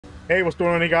Hey, what's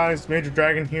going on, you guys? Major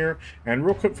Dragon here, and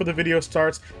real quick before the video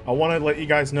starts, I want to let you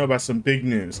guys know about some big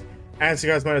news. As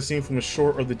you guys might have seen from the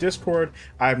short or the Discord,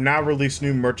 I have now released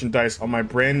new merchandise on my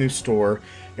brand new store.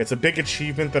 It's a big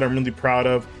achievement that I'm really proud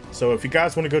of, so if you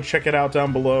guys want to go check it out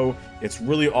down below, it's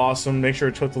really awesome. Make sure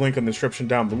to click the link in the description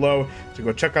down below to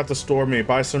go check out the store, maybe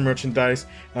buy some merchandise,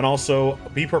 and also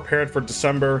be prepared for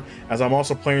December, as I'm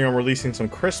also planning on releasing some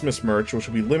Christmas merch, which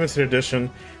will be limited edition,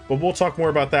 but we'll talk more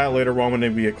about that later on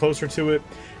when we get closer to it.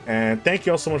 And thank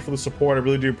you all so much for the support, I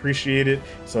really do appreciate it.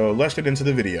 So let's get into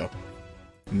the video.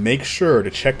 Make sure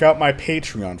to check out my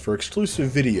Patreon for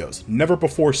exclusive videos never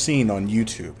before seen on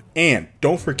YouTube. And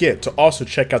don't forget to also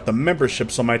check out the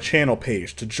memberships on my channel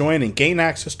page to join and gain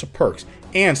access to perks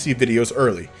and see videos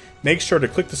early. Make sure to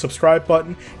click the subscribe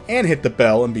button and hit the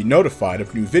bell and be notified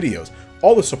of new videos.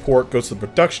 All the support goes to the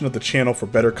production of the channel for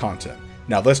better content.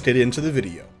 Now let's get into the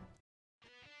video.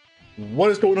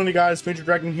 What is going on, you guys? Major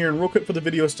Dragon here, and real quick before the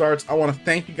video starts, I want to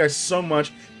thank you guys so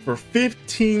much for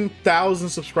 15,000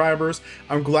 subscribers.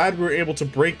 I'm glad we were able to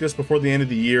break this before the end of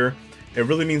the year. It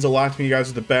really means a lot to me. You guys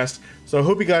are the best, so I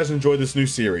hope you guys enjoy this new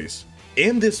series.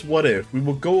 In this What If, we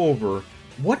will go over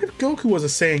what if Goku was a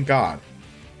Saiyan God.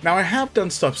 Now, I have done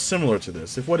stuff similar to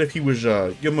this. What if he was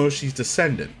Yamoshi's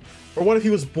descendant? Or what if he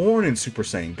was born in Super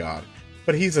Saiyan God,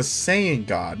 but he's a Saiyan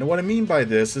God? Now, what I mean by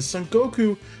this is Son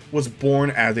Goku was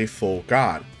born as a full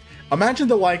god. Imagine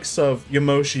the likes of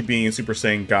Yamoshi being a Super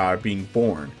Saiyan God being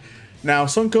born. Now,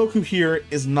 Son Goku here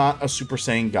is not a Super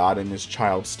Saiyan God in his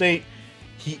child state.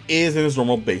 He is in his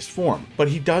normal base form, but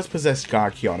he does possess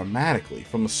God Ki automatically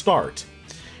from the start,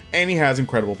 and he has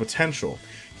incredible potential.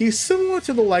 He's similar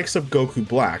to the likes of Goku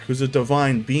Black, who's a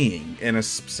divine being in a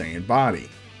Saiyan body.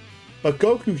 But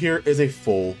Goku here is a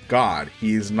full god.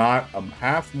 He is not a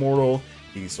half mortal,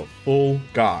 he's a full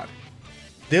god.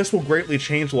 This will greatly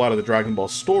change a lot of the Dragon Ball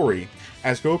story,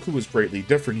 as Goku is greatly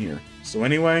different here. So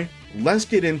anyway, let's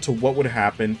get into what would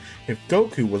happen if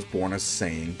Goku was born a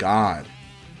Saiyan God.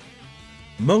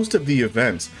 Most of the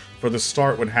events for the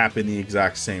start would happen the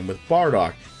exact same, with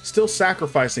Bardock still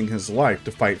sacrificing his life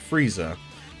to fight Frieza,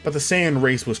 but the Saiyan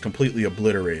race was completely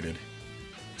obliterated.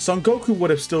 Son Goku would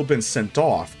have still been sent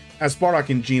off, as Bardock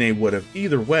and Gine would have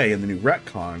either way in the new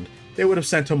retcon. They would have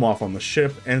sent him off on the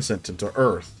ship and sent him to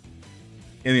Earth.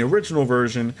 In the original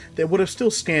version, they would have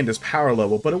still scanned his power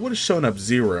level, but it would have shown up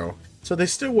 0, so they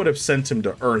still would have sent him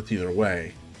to Earth either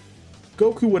way.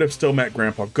 Goku would have still met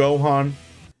Grandpa Gohan,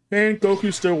 and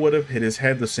Goku still would have hit his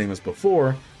head the same as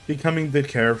before, becoming the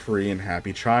carefree and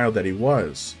happy child that he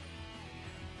was.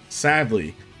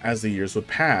 Sadly, as the years would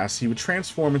pass, he would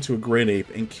transform into a great ape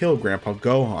and kill Grandpa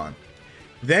Gohan.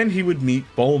 Then he would meet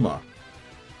Bulma.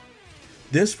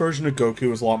 This version of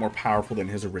Goku is a lot more powerful than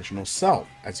his original self.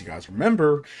 As you guys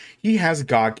remember, he has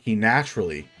God Ki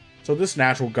naturally, so this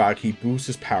natural God Ki boosts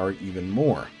his power even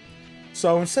more.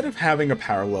 So instead of having a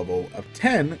power level of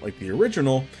 10 like the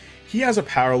original, he has a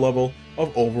power level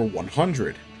of over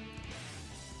 100.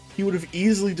 He would have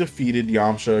easily defeated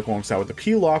Yamcha alongside with the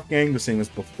Pilaf gang the same as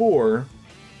before,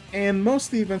 and most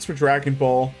of the events for Dragon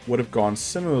Ball would have gone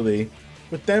similarly,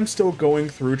 with them still going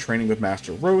through training with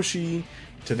Master Roshi,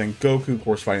 to then Goku, of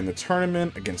course, fighting the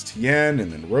tournament against Tien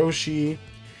and then Roshi.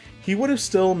 He would have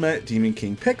still met Demon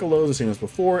King Piccolo the same as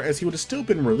before, as he would have still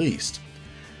been released.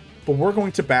 But we're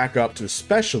going to back up to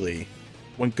especially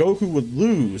when Goku would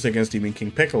lose against Demon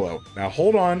King Piccolo. Now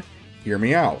hold on, hear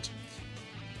me out.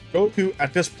 Goku,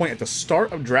 at this point at the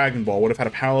start of Dragon Ball, would have had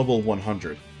a power level of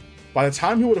 100. By the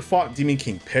time he would have fought Demon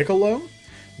King Piccolo,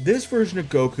 this version of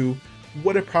Goku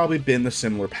would have probably been the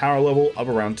similar power level of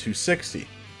around 260.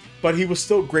 But he was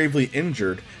still gravely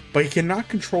injured, but he cannot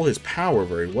control his power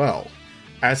very well,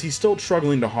 as he's still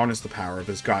struggling to harness the power of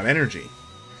his god energy.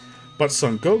 But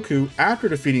Son Goku, after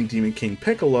defeating Demon King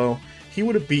Piccolo, he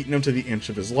would have beaten him to the inch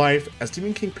of his life, as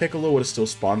Demon King Piccolo would have still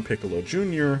spawned Piccolo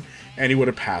Jr., and he would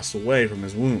have passed away from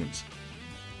his wounds.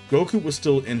 Goku was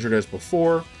still injured as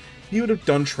before. He would have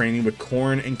done training with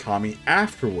Korin and Kami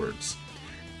afterwards,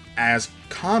 as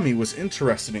Kami was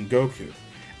interested in Goku,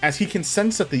 as he can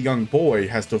sense that the young boy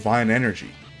has divine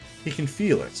energy. He can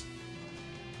feel it.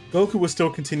 Goku would still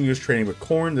continue his training with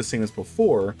Korin the same as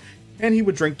before, and he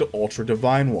would drink the Ultra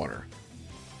Divine Water.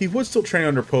 He would still train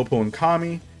under Popo and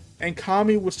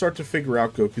Kami would start to figure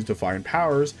out Goku's divine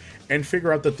powers and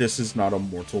figure out that this is not a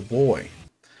mortal boy,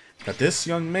 that this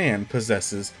young man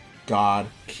possesses God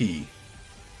Ki.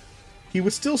 He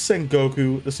would still send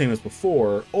Goku, the same as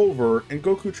before, over, and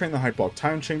Goku trained the Hyperbolic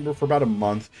Time Chamber for about a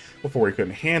month before he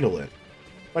couldn't handle it.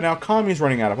 But now Kami's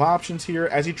running out of options here,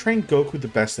 as he trained Goku the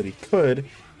best that he could.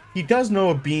 He does know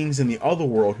of beings in the other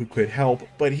world who could help,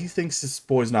 but he thinks this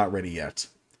boy's not ready yet.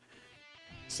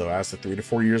 So as the 3 to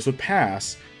 4 years would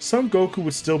pass, Son Goku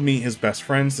would still meet his best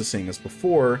friends the same as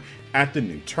before at the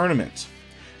new tournament.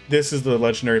 This is the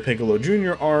legendary Piccolo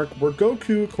Jr. arc, where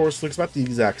Goku, of course, looks about the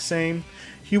exact same.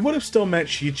 He would have still met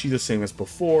Chi-Chi the same as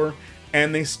before,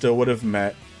 and they still would have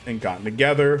met and gotten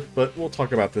together, but we'll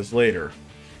talk about this later.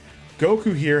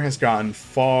 Goku here has gotten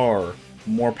far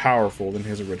more powerful than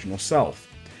his original self,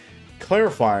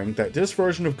 clarifying that this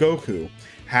version of Goku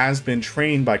has been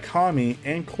trained by Kami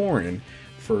and Korin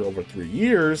for over 3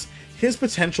 years. His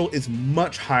potential is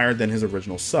much higher than his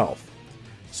original self.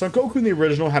 Son Goku in the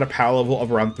original had a power level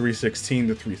of around 316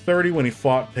 to 330 when he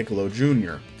fought Piccolo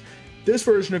Jr. This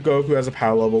version of Goku has a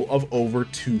power level of over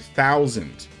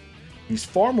 2000. He's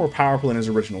far more powerful than his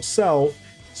original self,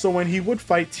 so when he would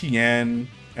fight Tien,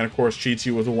 and of course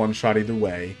Chi-Chi was a one-shot either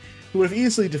way, he would have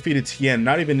easily defeated Tien,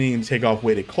 not even needing to take off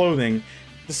weighted clothing.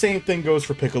 The same thing goes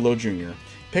for Piccolo Jr.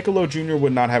 Piccolo Jr.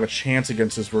 would not have a chance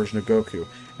against this version of Goku,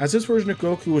 as this version of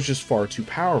Goku was just far too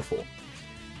powerful.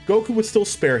 Goku would still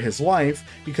spare his life,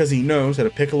 because he knows that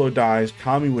if Piccolo dies,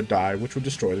 Kami would die, which would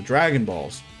destroy the Dragon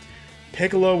Balls.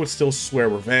 Piccolo would still swear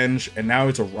revenge, and now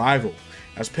it's a rival.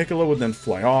 As Piccolo would then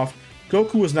fly off,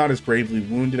 Goku was not as gravely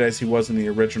wounded as he was in the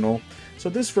original, so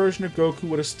this version of Goku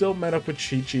would have still met up with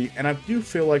Chi-Chi, and I do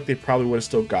feel like they probably would have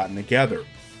still gotten together.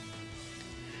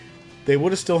 They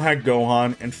would have still had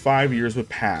Gohan, and 5 years would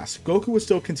pass. Goku would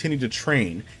still continue to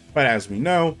train, but as we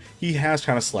know, he has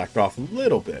kind of slacked off a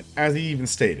little bit, as he even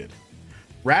stated.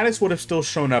 Raditz would have still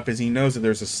shown up as he knows that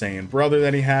there's a Saiyan brother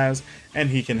that he has, and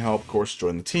he can help, of course,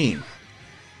 join the team.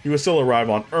 He would still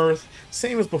arrive on Earth,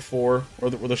 same as before,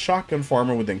 where the shotgun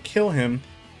farmer would then kill him,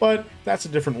 but that's a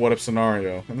different what-if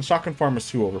scenario, and the shotgun farmer is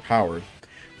too overpowered.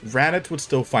 Raditz would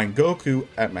still find Goku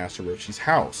at Master Roshi's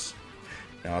house.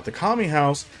 Now at the Kami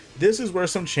house, this is where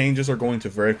some changes are going to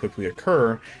very quickly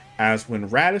occur, as when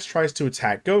Raditz tries to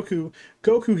attack Goku,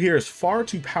 Goku here is far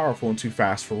too powerful and too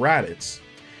fast for Raditz.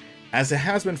 As it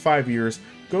has been 5 years,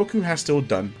 Goku has still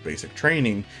done basic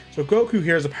training, so Goku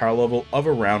here has a power level of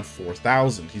around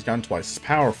 4000. He's gotten twice as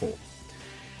powerful.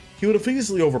 He would have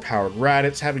easily overpowered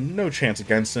Raditz, having no chance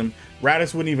against him.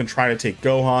 Raditz wouldn't even try to take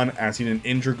Gohan, as he didn't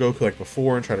injure Goku like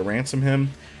before and try to ransom him.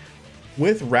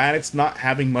 With Raditz not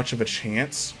having much of a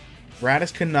chance,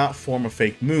 Raditz cannot form a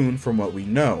fake moon from what we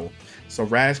know, so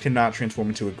Raditz cannot transform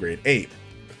into a Great Ape.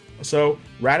 So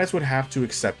Raditz would have to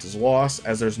accept his loss,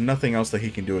 as there's nothing else that he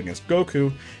can do against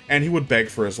Goku, and he would beg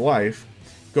for his life.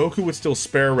 Goku would still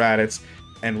spare Raditz,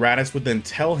 and Raditz would then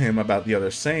tell him about the other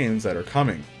Saiyans that are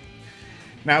coming.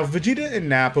 Now, Vegeta and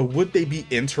Nappa, would they be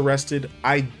interested?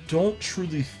 I don't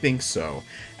truly think so,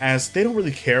 as they don't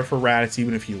really care for Raditz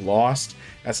even if he lost.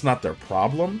 That's not their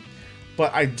problem.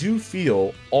 But I do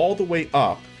feel all the way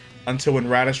up until when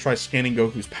Raditz tries scanning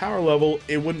Goku's power level,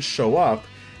 it wouldn't show up.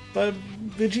 But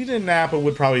Vegeta and Nappa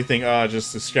would probably think,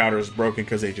 just the scouter is broken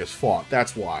because they just fought,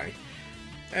 that's why.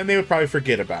 And they would probably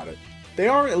forget about it. They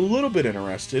are a little bit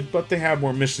interested, but they have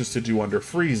more missions to do under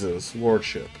Frieza's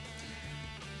lordship.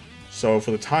 So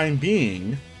for the time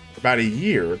being, about a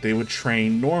year, they would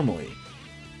train normally.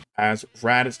 As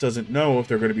Raditz doesn't know if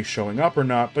they're going to be showing up or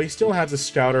not, but he still has a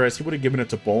scouter, as he would have given it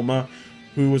to Bulma,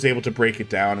 who was able to break it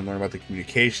down and learn about the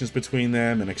communications between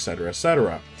them, and etc,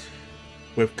 etc.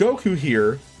 With Goku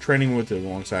here, training with it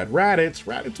alongside Raditz,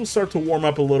 Raditz will start to warm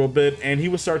up a little bit, and he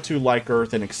will start to like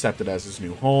Earth and accept it as his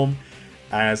new home,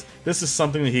 as this is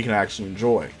something that he can actually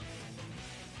enjoy.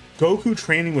 Goku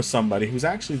training with somebody who's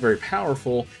actually very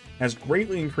powerful has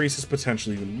greatly increased his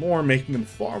potential even more, making him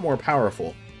far more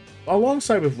powerful.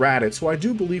 Alongside with Raditz, who I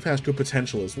do believe has good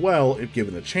potential as well, if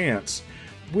given a chance,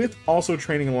 with also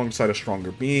training alongside a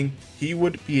stronger being, he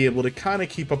would be able to kind of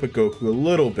keep up with Goku a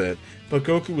little bit, but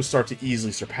Goku would start to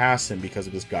easily surpass him because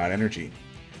of his god energy.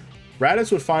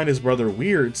 Raditz would find his brother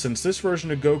weird, since this version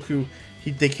of Goku,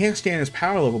 they can't stand his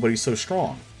power level, but he's so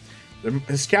strong.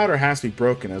 His scouter has to be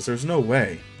broken, as there's no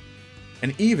way.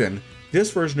 And even,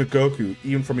 this version of Goku,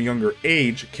 even from a younger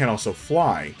age, can also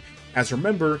fly. As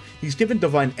remember, he's given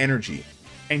divine energy,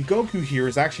 and Goku here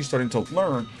is actually starting to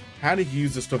learn how to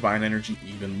use this divine energy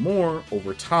even more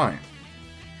over time.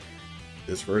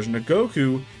 This version of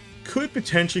Goku could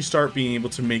potentially start being able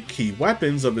to make key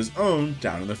weapons of his own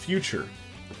down in the future.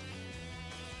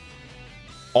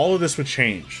 All of this would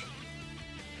change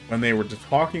when they were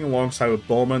talking alongside with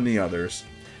Bulma and the others,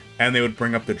 and they would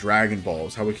bring up the Dragon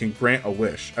Balls, how we can grant a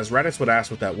wish, as Raditz would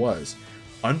ask what that was.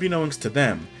 Unbeknownst to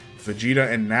them,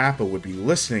 Vegeta and Nappa would be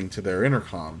listening to their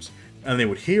intercoms, and they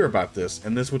would hear about this,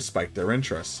 and this would spike their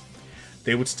interest.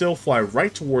 They would still fly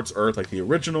right towards Earth like the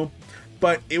original,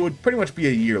 but it would pretty much be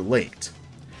a year late.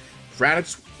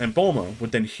 Raditz and Bulma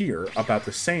would then hear about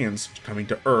the Saiyans coming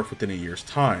to Earth within a year's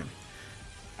time.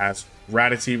 as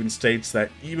Raditz even states that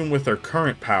even with their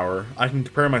current power, I can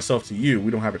compare myself to you,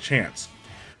 we don't have a chance.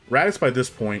 Raditz by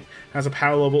this point has a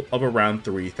power level of around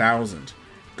 3,000.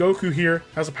 Goku here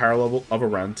has a power level of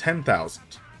around 10,000.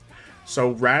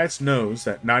 So Raditz knows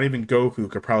that not even Goku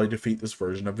could probably defeat this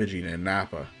version of Vegeta and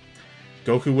Nappa.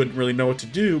 Goku wouldn't really know what to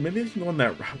do, maybe they can go in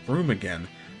that room again,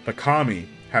 but Kami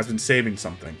has been saving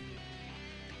something.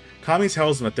 Kami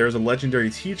tells them that there's a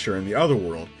legendary teacher in the other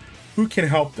world who can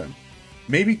help them.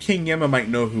 Maybe King Yemma might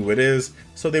know who it is,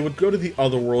 so they would go to the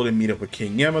other world and meet up with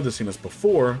King Yemma, the same as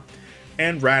before,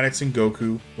 and Raditz and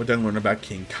Goku would then learn about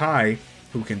King Kai,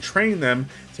 who can train them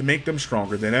to make them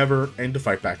stronger than ever and to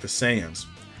fight back the Saiyans.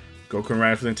 Goku and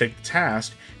Raditz would then take the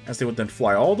task, as they would then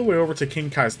fly all the way over to King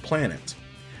Kai's planet.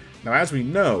 Now, as we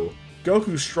know,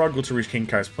 Goku struggled to reach King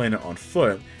Kai's planet on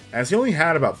foot, as he only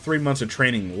had about 3 months of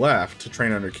training left to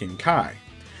train under King Kai.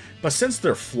 But since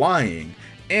they're flying,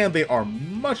 and they are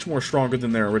much more stronger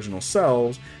than their original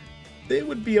selves, they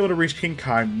would be able to reach King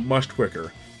Kai much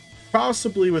quicker,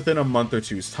 possibly within a month or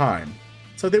two's time.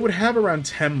 So they would have around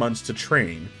 10 months to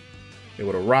train. They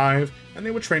would arrive, and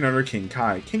they would train under King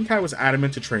Kai. King Kai was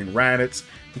adamant to train Raditz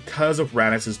because of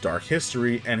Raditz's dark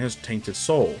history and his tainted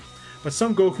soul. But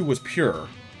Son Goku was pure.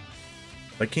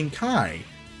 But King Kai,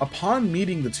 upon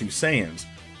meeting the two Saiyans,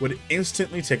 would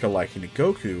instantly take a liking to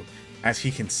Goku, as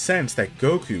he can sense that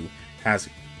Goku has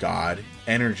God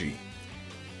energy.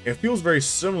 It feels very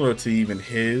similar to even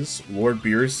his, Lord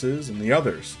Beerus's, and the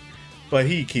others, but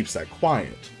he keeps that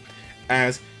quiet,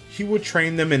 as he would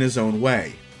train them in his own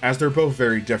way, as they're both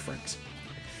very different.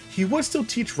 He would still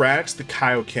teach Raditz the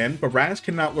Kaioken, but Raditz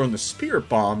cannot learn the Spirit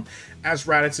Bomb, as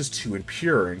Raditz is too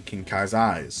impure in King Kai's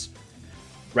eyes.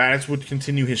 Raditz would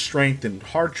continue his strength and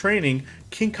hard training.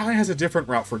 King Kai has a different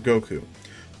route for Goku.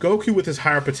 Goku, with his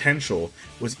higher potential,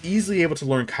 was easily able to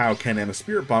learn Kaioken and the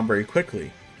Spirit Bomb very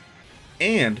quickly.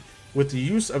 And with the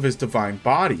use of his divine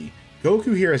body,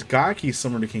 Goku here has God Ki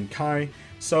similar to King Kai,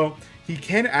 so he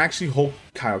can actually hold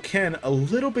Kaioken a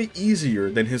little bit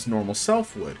easier than his normal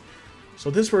self would.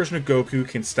 So this version of Goku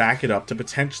can stack it up to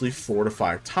potentially 4 to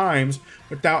 5 times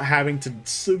without having to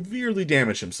severely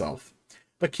damage himself.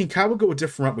 But King Kai would go a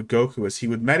different route with Goku, as he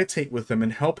would meditate with him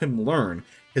and help him learn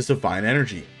his divine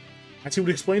energy, as he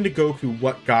would explain to Goku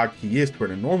what God Ki is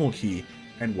compared to normal Ki,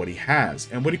 and what he has,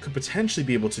 and what he could potentially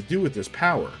be able to do with this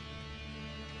power.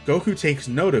 Goku takes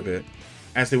note of it,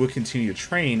 as they would continue to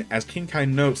train, as King Kai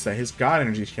notes that his God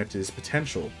energy is kept to his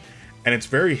potential, and it's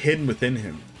very hidden within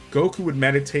him. Goku would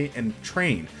meditate and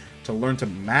train to learn to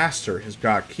master his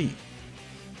God Ki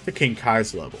to King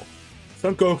Kai's level.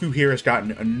 Son Goku here has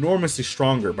gotten enormously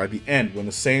stronger by the end when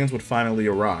the Saiyans would finally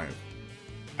arrive.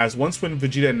 As once when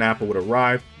Vegeta and Nappa would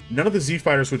arrive, none of the Z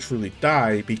Fighters would truly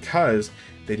die because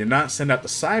they did not send out the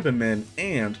Cybermen,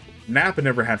 and Nappa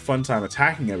never had fun time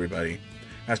attacking everybody,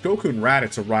 as Goku and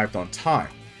Raditz arrived on time,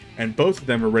 and both of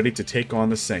them were ready to take on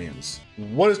the Saiyans.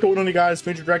 What is going on, you guys?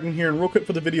 Major Dragon here, and real quick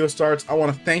for the video starts, I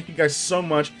want to thank you guys so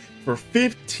much for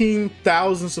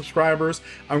 15,000 subscribers.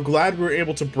 I'm glad we were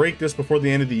able to break this before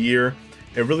the end of the year.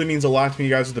 It really means a lot to me.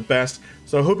 You guys are the best,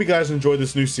 so I hope you guys enjoy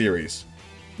this new series.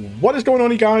 What is going on,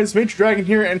 you guys? Major Dragon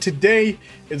here, and today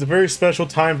is a very special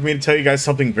time for me to tell you guys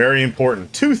something very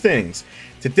important. 2 things.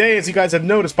 Today, as you guys have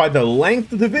noticed by the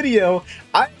length of the video,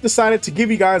 I decided to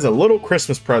give you guys a little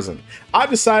Christmas present. I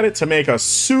decided to make a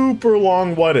super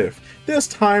long what if. This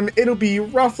time, it'll be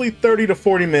roughly 30 to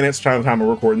 40 minutes time of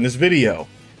recording this video.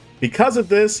 Because of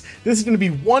this is going to be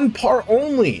 1 part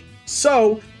only.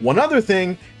 So, one other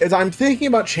thing is I'm thinking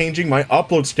about changing my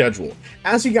upload schedule.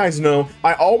 As you guys know,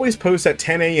 I always post at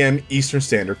 10 AM Eastern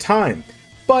Standard Time.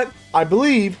 But I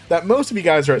believe that most of you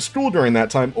guys are at school during that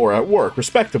time or at work,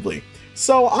 respectively.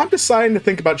 So I'm deciding to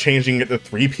think about changing it to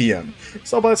 3 PM.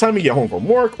 So by the time you get home from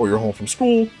work or you're home from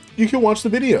school, you can watch the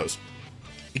videos.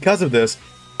 Because of this,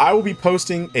 I will be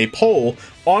posting a poll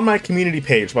on my community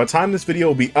page. By the time this video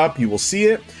will be up, you will see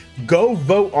it. Go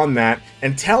vote on that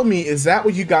and tell me, is that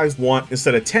what you guys want?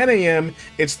 Instead of 10 AM,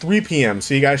 it's 3 PM,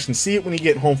 so you guys can see it when you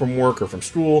get home from work or from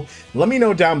school. Let me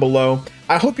know down below.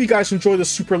 I hope you guys enjoy this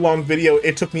super long video.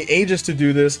 It took me ages to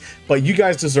do this, but you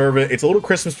guys deserve it. It's a little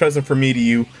Christmas present from me to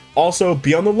you. Also,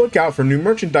 be on the lookout for new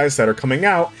merchandise that are coming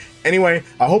out. Anyway,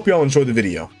 I hope you all enjoy the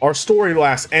video. Our story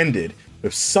last ended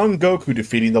with Son Goku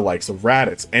defeating the likes of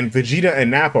Raditz, and Vegeta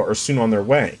and Nappa are soon on their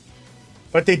way.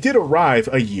 But they did arrive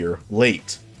a year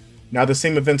late. Now, the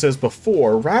same events as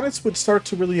before, Raditz would start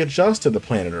to really adjust to the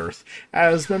planet Earth,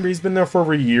 as remember, he's been there for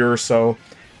over a year or so.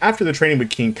 After the training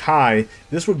with King Kai,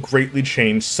 this would greatly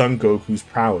change Son Goku's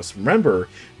prowess. Remember,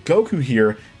 Goku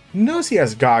here knows he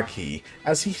has God Ki,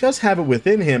 as he does have it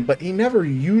within him, but he never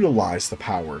utilized the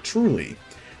power truly.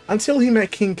 until he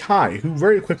met King Kai, who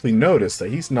very quickly noticed that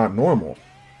he's not normal.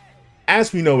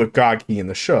 As we know with God Ki in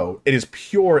the show, it is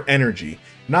pure energy,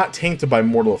 not tainted by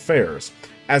mortal affairs,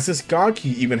 as this God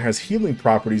Ki even has healing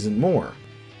properties and more.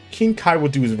 King Kai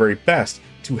would do his very best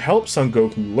to help Son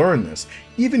Goku learn this,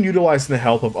 even utilizing the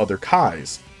help of other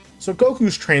Kais. So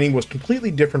Goku's training was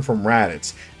completely different from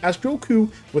Raditz, as Goku,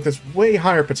 with his way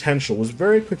higher potential, was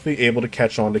very quickly able to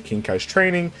catch on to King Kai's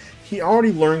training. He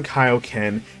already learned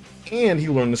Kaioken, and he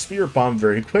learned the Spirit Bomb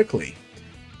very quickly.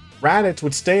 Raditz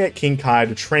would stay at King Kai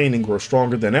to train and grow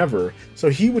stronger than ever, so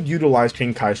he would utilize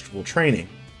King Kai's dual training.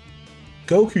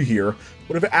 Goku here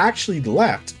would have actually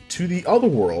left to the other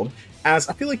world, as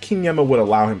I feel like King Yama would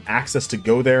allow him access to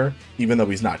go there, even though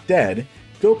he's not dead.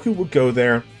 Goku would go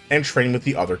there and train with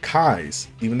the other Kais,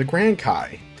 even the Grand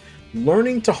Kai,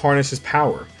 learning to harness his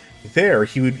power. There,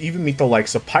 he would even meet the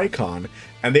likes of Pikkon,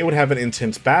 and they would have an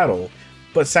intense battle,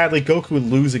 but sadly Goku would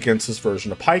lose against this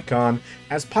version of Pikkon,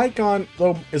 as Pikkon,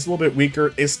 though is a little bit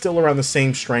weaker, is still around the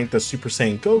same strength as Super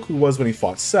Saiyan Goku was when he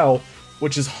fought Cell,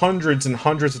 which is hundreds and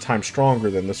hundreds of times stronger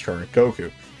than this current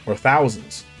Goku, or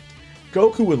thousands.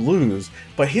 Goku would lose,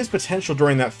 but his potential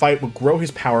during that fight would grow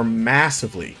his power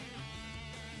massively.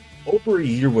 Over a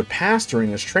year would pass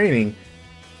during this training.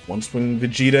 Once when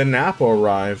Vegeta and Nappa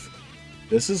arrive,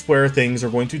 this is where things are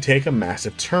going to take a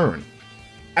massive turn.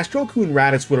 As Goku and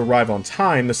Raditz would arrive on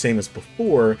time, the same as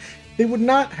before, they would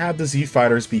not have the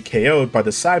Z-Fighters be KO'd by the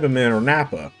Cybermen or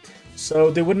Nappa, so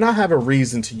they would not have a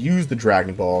reason to use the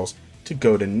Dragon Balls to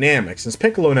go to Namek, since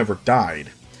Piccolo never died.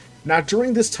 Now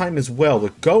during this time as well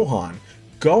with Gohan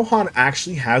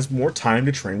actually has more time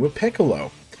to train with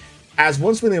Piccolo, as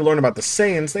once when they learn about the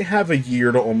Saiyans, they have a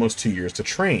year to almost 2 years to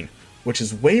train, which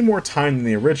is way more time than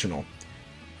the original.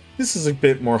 This is a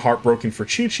bit more heartbroken for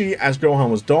Chi-Chi, as Gohan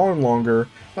was dull and longer,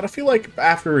 but I feel like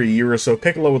after a year or so,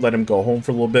 Piccolo would let him go home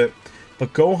for a little bit.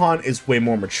 But Gohan is way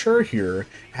more mature here,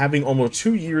 having almost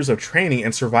 2 years of training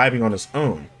and surviving on his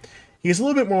own. He is a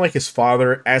little bit more like his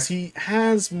father, as he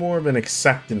has more of an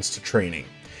acceptance to training.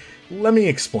 Let me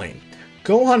explain.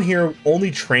 Gohan here only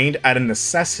trained out of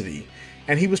necessity,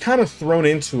 and he was kind of thrown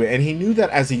into it, and he knew that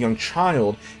as a young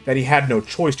child that he had no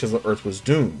choice because the Earth was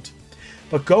doomed.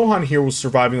 But Gohan here was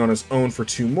surviving on his own for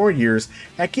 2 more years.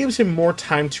 That gives him more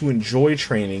time to enjoy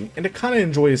training and to kind of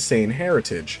enjoy his Saiyan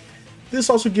heritage. This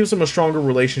also gives him a stronger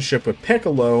relationship with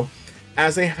Piccolo,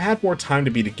 as they have had more time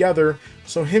to be together,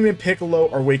 so him and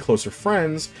Piccolo are way closer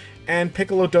friends, and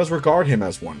Piccolo does regard him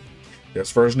as one.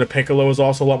 This version of Piccolo is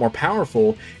also a lot more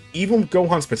powerful. Even with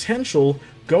Gohan's potential,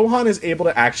 Gohan is able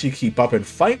to actually keep up and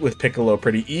fight with Piccolo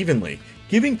pretty evenly,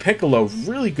 giving Piccolo a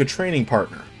really good training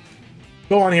partner.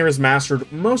 Gohan here has mastered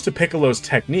most of Piccolo's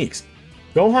techniques.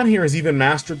 Gohan here has even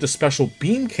mastered the special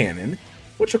beam cannon,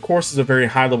 which of course is a very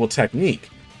high level technique,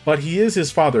 but he is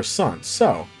his father's son,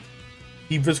 so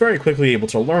he was very quickly able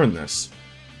to learn this.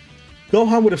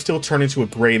 Gohan would have still turned into a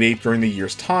grade 8 during the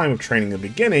year's time of training in the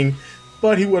beginning,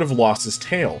 but he would have lost his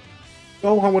tail.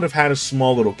 Gohan would have had a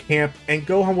small little camp, and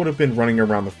Gohan would have been running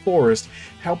around the forest,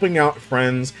 helping out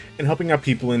friends and helping out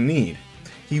people in need.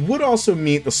 He would also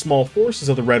meet the small forces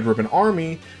of the Red Ribbon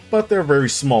Army, but they're very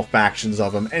small factions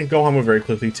of them, and Gohan would very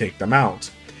quickly take them out.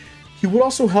 He would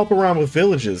also help around with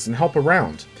villages and help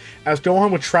around, as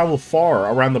Gohan would travel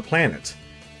far around the planet.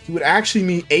 He would actually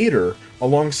meet Ader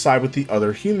alongside with the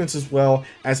other humans, as well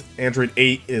as Android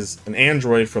 8 is an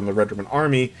android from the Red Ribbon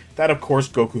Army that of course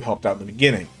Goku helped out in the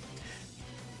beginning.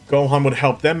 Gohan would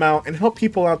help them out and help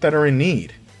people out that are in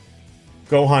need.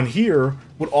 Gohan here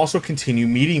would also continue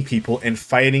meeting people and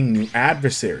fighting new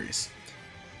adversaries,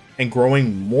 and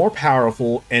growing more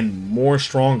powerful and more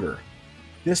stronger.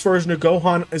 This version of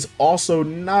Gohan is also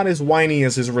not as whiny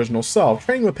as his original self.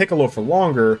 Training with Piccolo for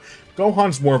longer,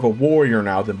 Gohan's more of a warrior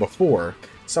now than before,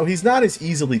 so he's not as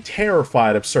easily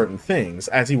terrified of certain things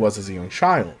as he was as a young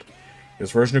child.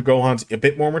 This version of Gohan's a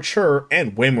bit more mature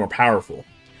and way more powerful.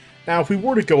 Now, if we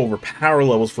were to go over power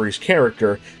levels for each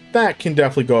character, that can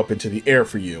definitely go up into the air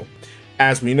for you.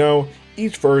 As we know,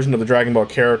 each version of the Dragon Ball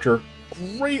character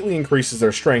greatly increases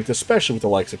their strength, especially with the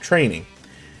likes of training.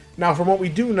 Now, from what we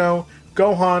do know,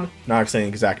 Gohan, not saying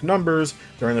exact numbers,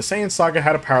 during the Saiyan Saga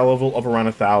had a power level of around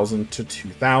 1,000 to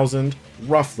 2,000,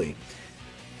 roughly.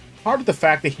 Part of the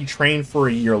fact that he trained for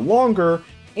a year longer,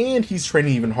 and he's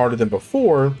training even harder than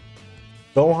before,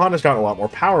 Gohan has gotten a lot more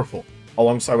powerful,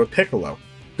 alongside with Piccolo.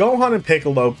 Gohan and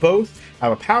Piccolo both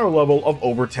have a power level of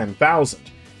over 10,000,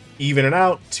 evening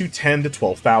out to 10 to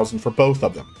 12,000 for both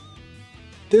of them.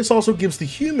 This also gives the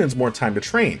humans more time to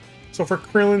train, so for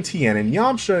Krillin, Tien, and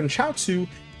Yamcha and Chaozu,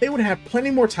 they would have plenty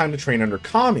more time to train under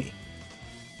Kami.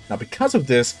 Now because of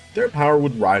this, their power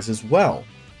would rise as well,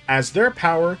 as their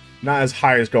power, not as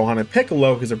high as Gohan and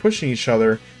Piccolo because they're pushing each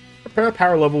other, their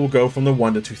power level will go from the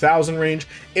 1 to 2000 range.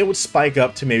 It would spike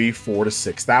up to maybe 4 to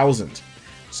 6000.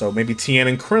 So maybe Tien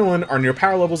and Krillin are near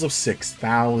power levels of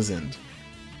 6000.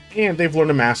 And they've learned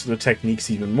to master their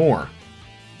techniques even more.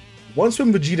 Once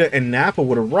when Vegeta and Nappa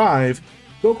would arrive,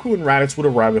 Goku and Raditz would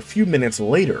arrive a few minutes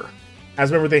later. As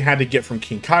remember, they had to get from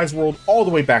King Kai's world all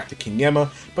the way back to King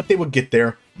Yemma, but they would get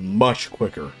there much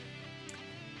quicker.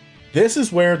 This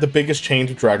is where the biggest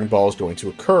change of Dragon Ball is going to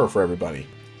occur for everybody.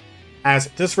 As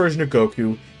this version of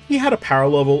Goku, he had a power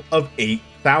level of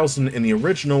 8000 in the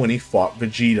original when he fought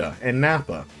Vegeta and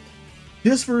Nappa.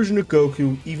 This version of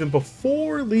Goku, even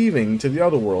before leaving to the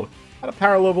other world, had a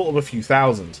power level of a few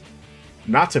thousand.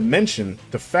 Not to mention,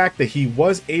 the fact that he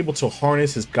was able to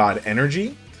harness his God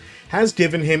energy has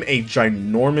given him a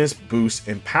ginormous boost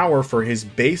in power for his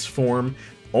base form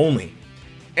only.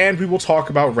 And we will talk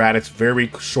about Raditz very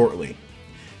shortly.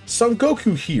 Son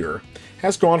Goku here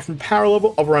has gone from power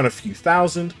level of around a few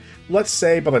thousand. Let's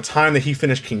say by the time that he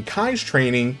finished King Kai's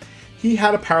training, he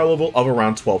had a power level of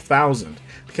around 12,000.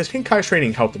 Because King Kai's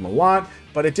training helped him a lot,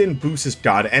 but it didn't boost his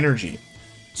God energy.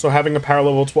 So having a power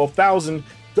level of 12,000,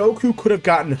 Goku could have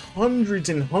gotten hundreds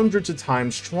and hundreds of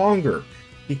times stronger.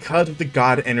 Because of the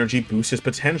God energy boosts his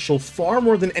potential far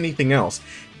more than anything else.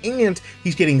 And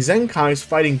he's getting Zenkais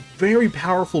fighting very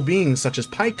powerful beings such as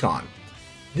Pikkon.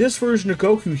 This version of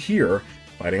Goku here,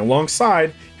 fighting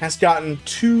alongside, has gotten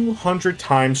 200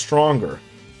 times stronger.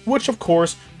 Which of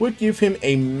course would give him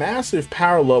a massive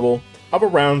power level of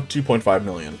around 2.5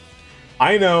 million.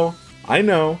 I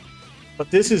know,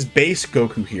 but this is base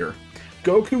Goku here.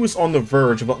 Goku is on the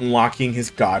verge of unlocking his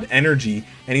God energy,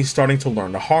 and he's starting to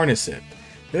learn to harness it.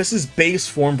 This is base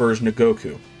form version of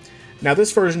Goku. Now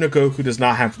this version of Goku does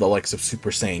not have the likes of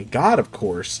Super Saiyan God, of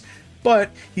course,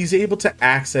 but he's able to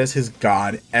access his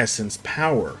God essence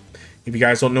power. If you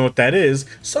guys don't know what that is,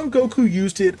 Son Goku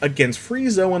used it against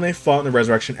Frieza when they fought in the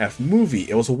Resurrection F movie.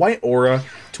 It was a white aura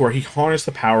to where he harnessed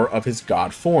the power of his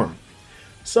God form.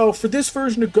 So for this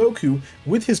version of Goku,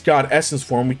 with his God essence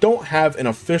form, we don't have an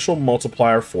official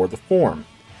multiplier for the form.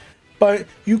 But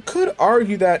you could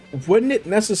argue that wouldn't it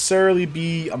necessarily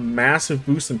be a massive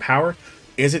boost in power?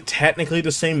 Is it technically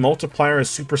the same multiplier as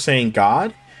Super Saiyan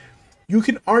God? You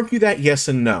can argue that yes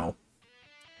and no.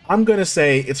 I'm going to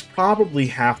say it's probably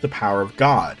half the power of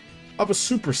God, of a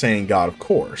Super Saiyan God, of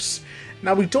course.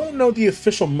 Now, we don't know the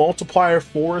official multiplier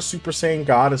for a Super Saiyan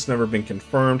God. It's never been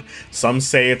confirmed. Some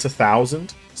say it's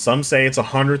 1,000. Some say it's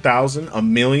 100,000, a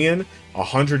million,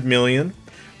 100 million.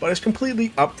 But it's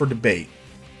completely up for debate.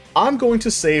 I'm going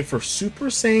to say for Super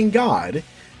Saiyan God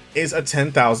is a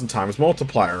 10,000 times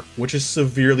multiplier, which is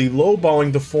severely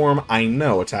lowballing the form, I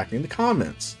know, attacking the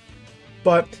comments.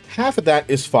 But half of that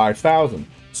is 5,000.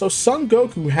 So Son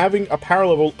Goku having a power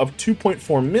level of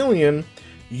 2.4 million,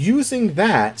 using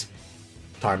that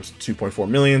times 2.4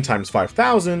 million times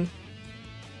 5,000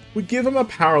 would give him a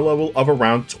power level of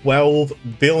around 12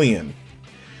 billion.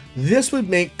 This would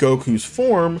make Goku's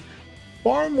form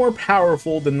far more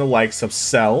powerful than the likes of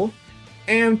Cell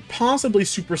and possibly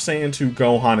Super Saiyan 2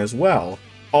 Gohan as well,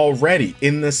 already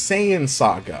in the Saiyan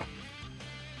saga.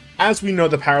 As we know,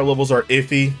 the power levels are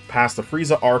iffy past the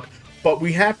Frieza arc, but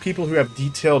we have people who have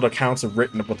detailed accounts of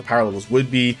written of what the power levels would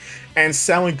be, and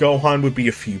Cell and Gohan would be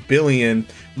a few billion,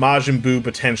 Majin Buu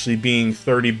potentially being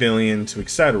 30 billion to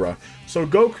etc. So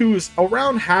Goku is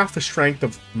around half the strength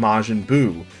of Majin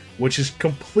Buu, which is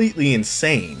completely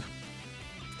insane.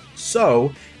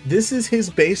 So this is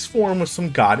his base form with some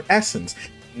God essence,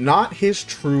 not his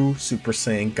true Super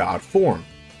Saiyan God form.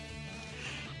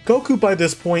 Goku by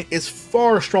this point is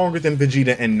far stronger than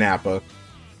Vegeta and Nappa.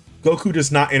 Goku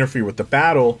does not interfere with the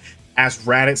battle, as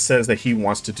Raditz says that he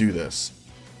wants to do this.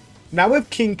 Now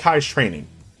with King Kai's training,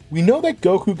 we know that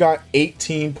Goku got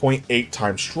 18.8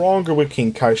 times stronger with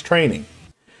King Kai's training.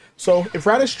 So if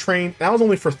Raditz trained, that was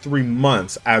only for 3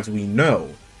 months, as we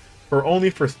know. Only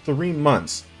for 3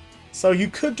 months. So you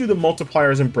could do the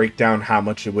multipliers and break down how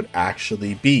much it would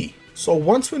actually be. So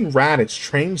once when Raditz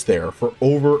trains there for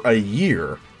over a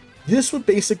year, this would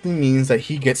basically mean that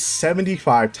he gets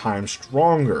 75 times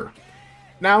stronger.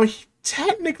 Now, he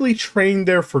technically trained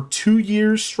there for 2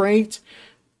 years straight,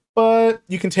 but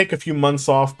you can take a few months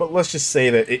off, but let's just say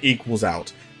that it equals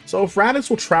out. So if Raditz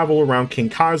will travel around King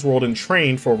Kai's world and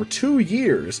train for over 2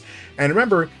 years, and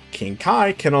remember, King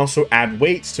Kai can also add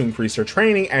weights to increase their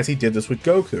training as he did this with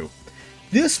Goku.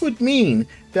 This would mean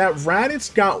that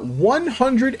Raditz got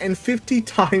 150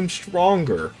 times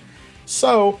stronger.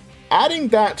 So, adding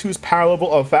that to his power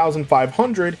level of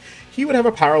 1,500, he would have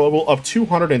a power level of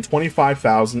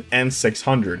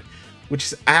 225,600, which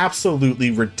is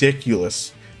absolutely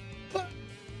ridiculous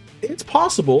It's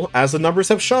possible, as the numbers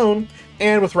have shown,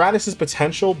 and with Raditz'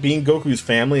 potential being Goku's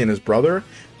family and his brother,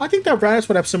 I think that Raditz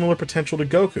would have similar potential to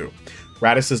Goku.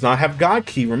 Raditz does not have God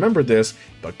Ki, remember this,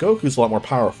 but Goku's a lot more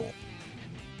powerful.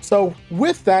 So,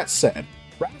 with that said,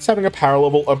 Raditz having a power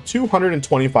level of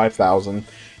 225,000,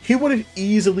 he would have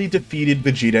easily defeated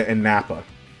Vegeta and Nappa.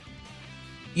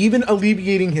 Even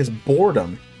alleviating his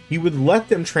boredom, he would let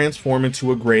them transform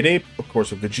into a great ape, of course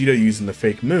with Vegeta using the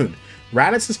fake moon.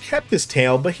 Raditz has kept his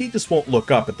tail, but he just won't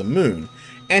look up at the moon,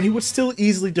 and he would still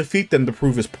easily defeat them to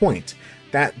prove his point,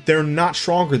 that they're not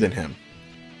stronger than him.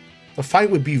 The fight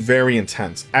would be very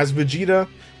intense, as Vegeta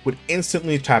would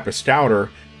instantly tap a scouter,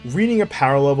 reading a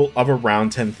power level of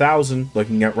around 10,000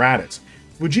 looking at Raditz.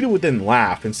 Vegeta would then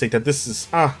laugh and state that this is,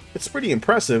 it's pretty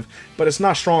impressive, but it's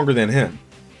not stronger than him.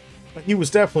 But he was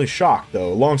definitely shocked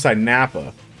though, alongside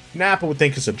Nappa. Nappa would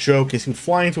think it's a joke as he would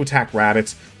fly in to attack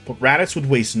Raditz, but Raditz would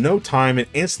waste no time and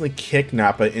instantly kick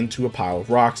Nappa into a pile of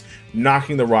rocks,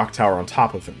 knocking the rock tower on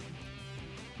top of him.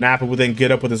 Nappa would then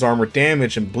get up with his armor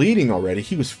damaged and bleeding already.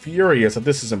 He was furious that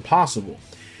this is impossible.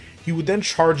 He would then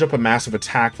charge up a massive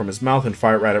attack from his mouth and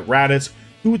fire it right at Raditz,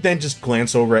 who would then just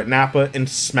glance over at Nappa and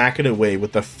smack it away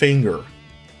with a finger.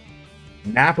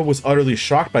 Nappa was utterly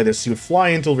shocked by this. He would fly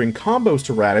in delivering combos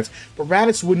to Raditz, but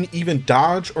Raditz wouldn't even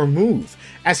dodge or move,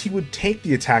 as he would take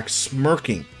the attack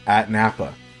smirking at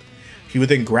Nappa. He would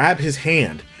then grab his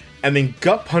hand and then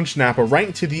gut punch Nappa right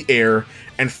into the air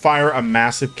and fire a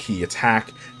massive ki attack,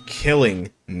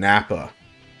 killing Nappa,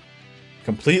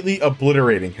 completely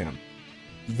obliterating him.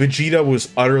 Vegeta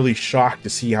was utterly shocked to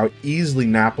see how easily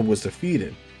Nappa was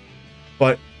defeated,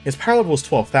 but his power level was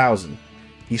 12,000.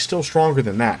 He's still stronger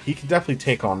than that. He could definitely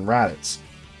take on Raditz.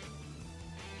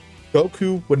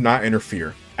 Goku would not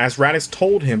interfere, as Raditz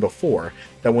told him before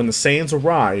that when the Saiyans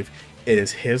arrive, it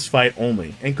is his fight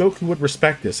only, and Goku would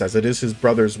respect this as it is his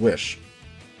brother's wish.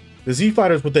 The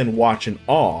Z-Fighters would then watch in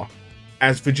awe,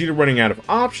 as Vegeta running out of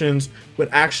options would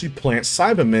actually plant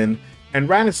Cybermen, and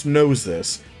Raditz knows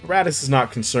this. Raditz is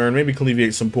not concerned, maybe can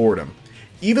alleviate some boredom.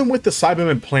 Even with the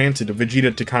Cybermen planted to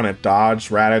Vegeta to kind of dodge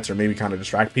Raditz or maybe kind of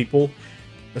distract people,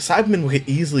 the Cybermen would get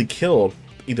easily killed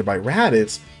either by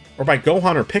Raditz or by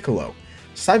Gohan or Piccolo.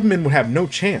 Cybermen would have no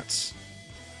chance.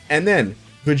 And then,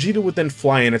 Vegeta would then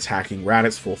fly in attacking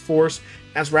Raditz full force,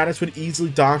 as Raditz would easily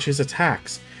dodge his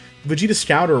attacks. Vegeta's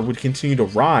scouter would continue to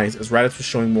rise as Raditz was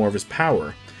showing more of his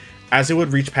power. As it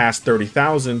would reach past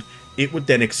 30,000, it would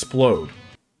then explode.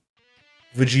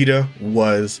 Vegeta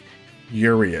was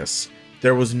furious.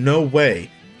 There was no way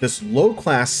this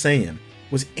low-class Saiyan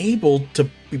was able to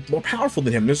be more powerful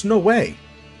than him. There's no way.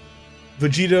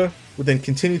 Vegeta would then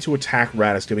continue to attack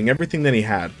Raditz, giving everything that he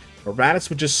had, but Raditz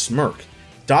would just smirk,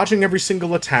 dodging every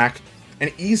single attack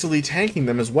and easily tanking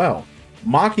them as well,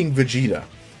 mocking Vegeta,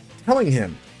 telling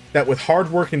him that with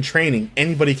hard work and training,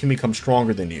 anybody can become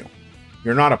stronger than you.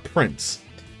 You're not a prince.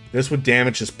 This would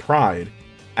damage his pride,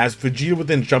 as Vegeta would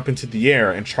then jump into the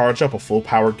air and charge up a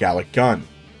full-power Gallic gun.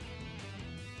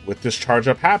 With this charge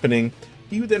up happening,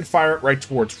 he would then fire it right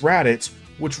towards Raditz,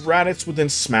 which Raditz would then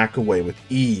smack away with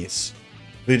ease.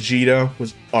 Vegeta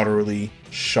was utterly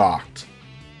shocked.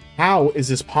 How is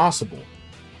this possible?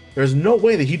 There's no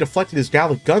way that he deflected his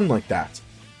Gallic gun like that.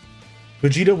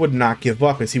 Vegeta would not give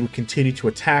up as he would continue to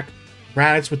attack.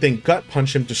 Raditz would then gut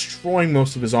punch him, destroying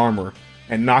most of his armor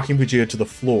and knocking Vegeta to the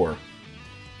floor,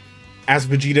 as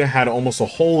Vegeta had almost a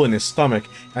hole in his stomach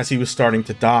as he was starting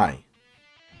to die.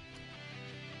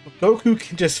 But Goku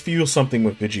can just feel something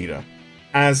with Vegeta,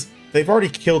 as they've already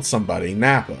killed somebody,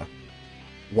 Nappa.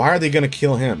 Why are they going to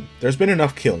kill him? There's been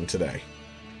enough killing today,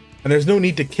 and there's no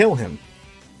need to kill him.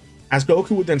 As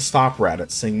Goku would then stop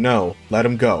Raditz, saying no, let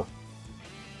him go.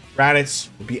 Raditz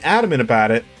would be adamant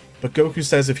about it, but Goku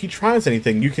says if he tries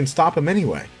anything, you can stop him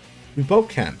anyway. We both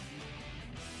can.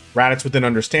 Raditz would then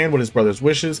understand what his brother's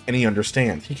wishes, and he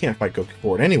understands. He can't fight Goku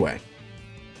for it anyway.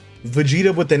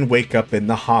 Vegeta would then wake up in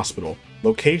the hospital.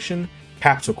 Location,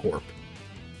 Capsule Corp,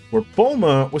 where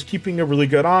Bulma was keeping a really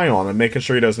good eye on him, making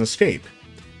sure he doesn't escape.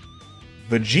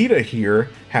 Vegeta here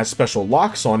has special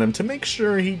locks on him to make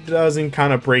sure he doesn't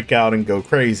kind of break out and go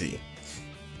crazy,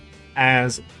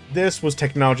 as this was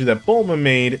technology that Bulma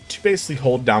made to basically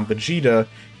hold down Vegeta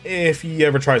if he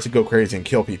ever tries to go crazy and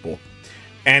kill people.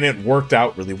 And it worked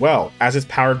out really well, as it's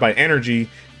powered by energy,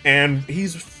 and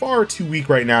he's far too weak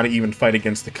right now to even fight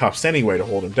against the cuffs anyway to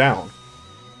hold him down.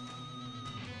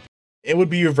 It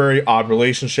would be a very odd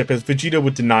relationship, as Vegeta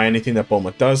would deny anything that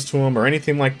Bulma does to him or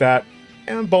anything like that,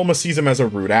 and Bulma sees him as a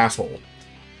rude asshole.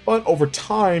 But over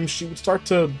time, she would start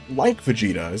to like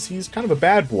Vegeta, as he's kind of a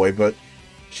bad boy, but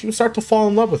she would start to fall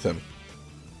in love with him.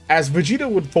 As Vegeta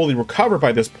would fully recover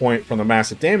by this point from the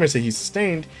massive damage that he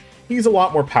sustained, he's a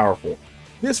lot more powerful.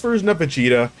 This version of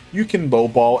Vegeta, you can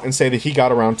lowball and say that he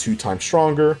got around 2 times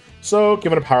stronger, so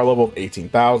given a power level of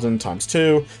 18,000 times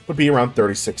 2 would be around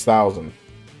 36,000.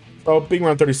 So being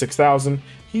around 36,000,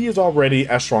 he is already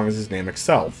as strong as his name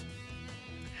itself.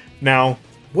 Now,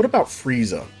 what about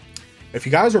Frieza? If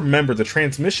you guys remember, the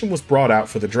transmission was brought out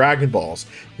for the Dragon Balls.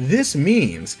 This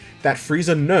means that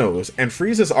Frieza knows, and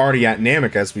Frieza's already at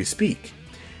Namek as we speak.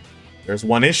 There's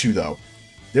one issue though.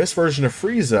 This version of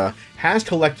Frieza has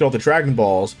collected all the Dragon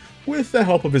Balls with the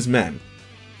help of his men.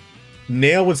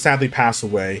 Nail would sadly pass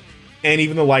away, and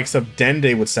even the likes of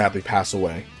Dende would sadly pass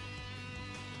away.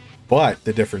 But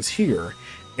the difference here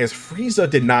is Frieza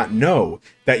did not know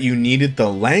that you needed the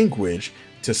language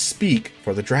to speak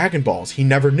for the Dragon Balls. He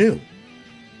never knew.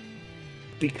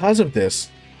 Because of this,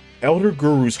 Elder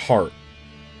Guru's heart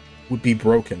would be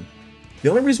broken. The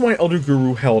only reason why Elder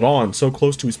Guru held on so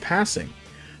close to his passing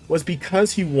was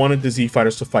because he wanted the Z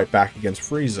Fighters to fight back against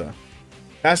Frieza.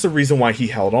 That's the reason why he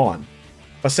held on.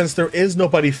 But since there is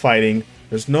nobody fighting,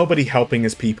 there's nobody helping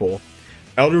his people,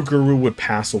 Elder Guru would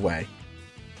pass away.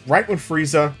 Right when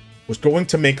Frieza was going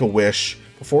to make a wish,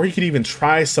 before he could even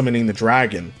try summoning the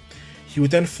dragon, he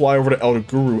would then fly over to Elder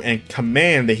Guru and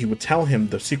command that he would tell him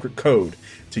the secret code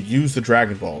to use the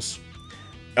Dragon Balls.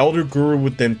 Elder Guru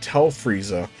would then tell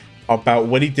Frieza about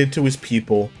what he did to his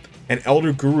people, and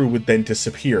Elder Guru would then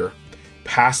disappear,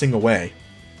 passing away.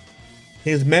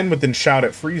 His men would then shout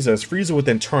at Frieza as Frieza would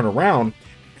then turn around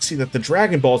and see that the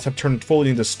Dragon Balls have turned fully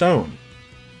into stone.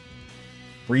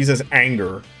 Frieza's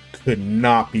anger could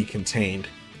not be contained.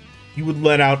 He would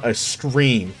let out a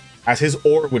scream as his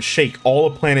aura would shake all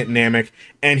of planet Namek,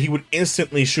 and he would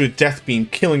instantly shoot a death beam,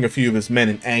 killing a few of his men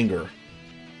in anger.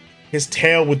 His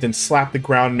tail would then slap the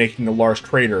ground, making a large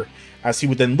crater, as he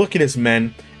would then look at his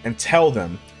men and tell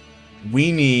them,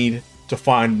 "We need to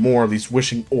find more of these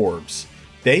wishing orbs."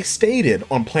 They stated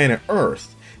on planet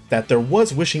Earth that there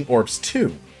was wishing orbs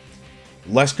too.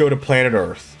 Let's go to planet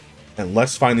Earth, and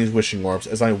let's find these wishing orbs,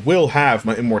 as I will have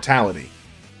my immortality.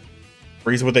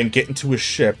 Frieza would then get into his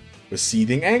ship with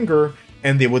seething anger,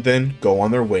 and they would then go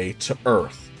on their way to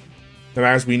Earth. Now,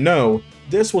 as we know,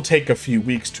 this will take a few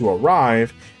weeks to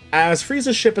arrive, as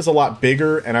Frieza's ship is a lot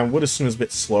bigger, and I would assume is a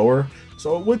bit slower,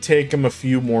 so it would take him a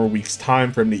few more weeks'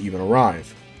 time for him to even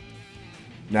arrive.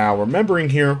 Now, remembering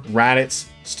here, Raditz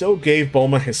still gave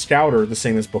Bulma his scouter the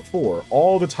same as before,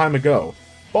 all the time ago.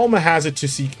 Bulma has it to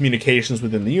see communications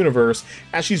within the universe,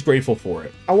 as she's grateful for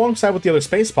it, alongside with the other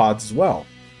space pods as well.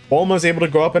 Bulma is able to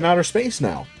go up in outer space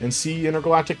now and see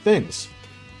intergalactic things.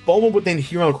 Bulma would then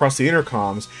hear across the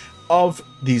intercoms of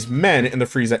these men in the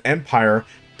Frieza Empire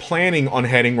planning on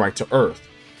heading right to Earth.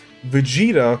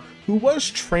 Vegeta, who was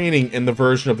training in the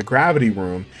version of the Gravity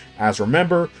Room, as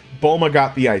remember, Bulma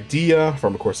got the idea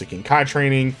from, of course, the King Kai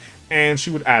training, and she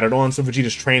would add it on, so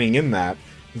Vegeta's training in that.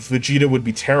 Vegeta would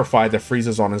be terrified that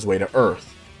Frieza's on his way to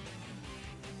Earth.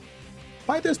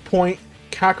 By this point,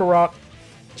 Kakarot,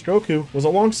 Goku, was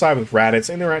alongside with Raditz,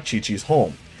 and they're at Chi-Chi's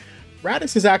home.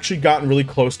 Raditz has actually gotten really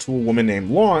close to a woman named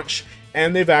Launch,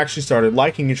 and they've actually started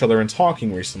liking each other and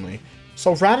talking recently.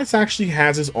 So Raditz actually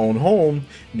has his own home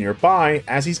nearby,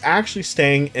 as he's actually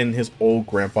staying in his old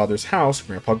grandfather's house,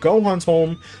 Grandpa Gohan's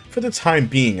home, for the time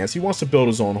being, as he wants to build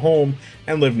his own home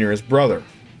and live near his brother.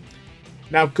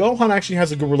 Now, Gohan actually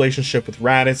has a good relationship with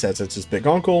Raditz, as it's his big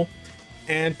uncle,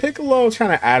 and Piccolo is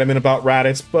kind of adamant about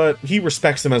Raditz, but he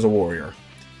respects him as a warrior.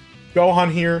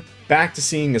 Gohan here, back to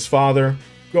seeing his father.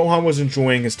 Gohan was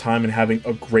enjoying his time and having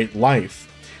a great life.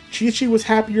 Chi-Chi was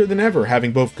happier than ever,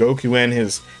 having both Goku and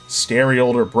his scary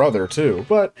older brother too,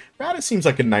 but Raditz seems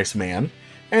like a nice man,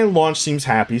 and Launch seems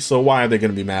happy, so why are they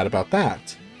going to be mad about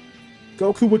that?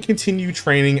 Goku would continue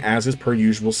training as his per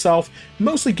usual self,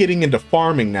 mostly getting into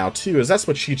farming now too, as that's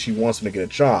what Chi-Chi wants him to get a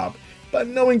job, but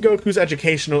knowing Goku's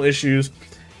educational issues,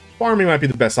 farming might be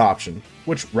the best option,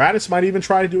 which Raditz might even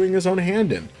try doing his own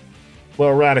hand in.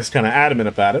 Well, Raditz kind of adamant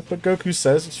about it, but Goku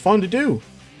says it's fun to do.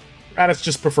 Raditz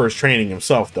just prefers training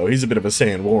himself, though. He's a bit of a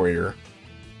Saiyan warrior.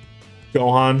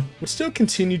 Gohan would still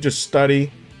continue to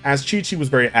study, as Chi-Chi was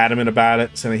very adamant about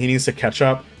it, saying that he needs to catch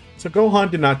up. So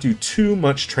Gohan did not do too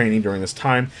much training during this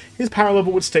time. His power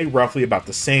level would stay roughly about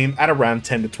the same, at around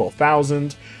 10 to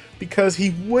 12,000, because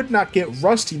he would not get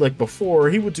rusty like before.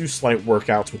 He would do slight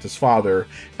workouts with his father,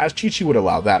 as Chi-Chi would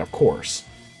allow that, of course.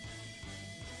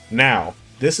 Now,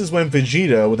 this is when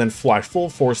Vegeta would then fly full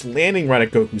force, landing right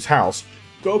at Goku's house.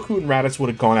 Goku and Raditz would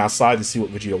have gone outside to see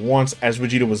what Vegeta wants, as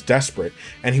Vegeta was desperate,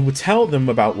 and he would tell them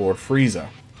about Lord Frieza.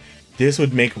 This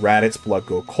would make Raditz blood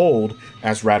go cold,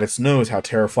 as Raditz knows how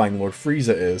terrifying Lord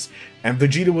Frieza is, and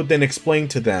Vegeta would then explain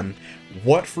to them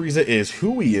what Frieza is,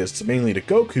 who he is, mainly to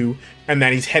Goku, and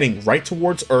that he's heading right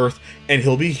towards Earth, and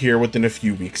he'll be here within a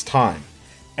few weeks' time.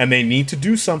 And they need to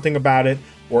do something about it,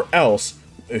 or else,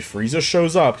 if Frieza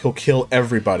shows up, he'll kill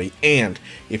everybody, and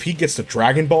if he gets the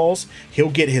Dragon Balls,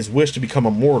 he'll get his wish to become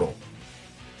immortal.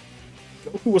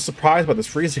 Goku was surprised by this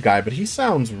Frieza guy, but he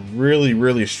sounds really,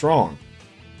 really strong.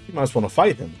 You might as well want to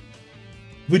fight him.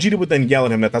 Vegeta would then yell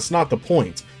at him that that's not the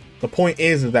point. The point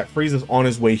is that Frieza's on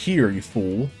his way here, you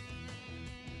fool.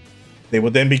 They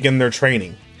would then begin their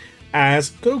training,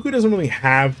 as Goku doesn't really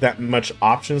have that much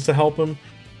options to help him,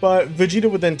 but Vegeta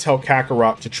would then tell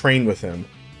Kakarot to train with him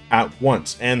at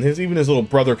once, and even his little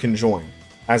brother can join,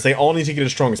 as they all need to get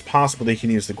as strong as possible. They can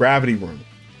use the gravity room.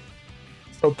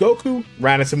 So Goku,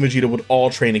 Raditz, and Vegeta would all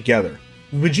train together.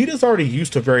 Vegeta's already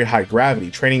used to very high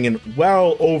gravity, training in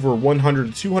well over 100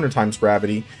 to 200 times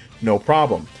gravity, no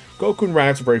problem. Goku and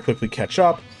Raditz would very quickly catch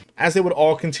up, as they would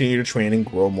all continue to train and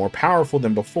grow more powerful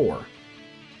than before.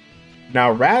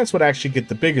 Now Raditz would actually get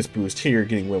the biggest boost here,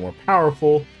 getting way more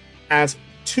powerful, as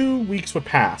 2 weeks would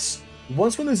pass.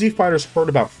 Once when the Z Fighters heard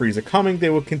about Frieza coming, they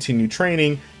would continue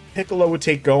training. Piccolo would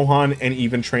take Gohan and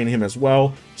even train him as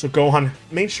well, so Gohan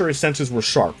made sure his senses were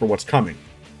sharp for what's coming.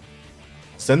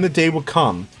 So then the day would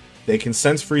come, they can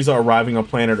sense Frieza arriving on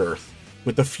planet Earth,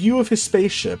 with a few of his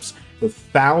spaceships with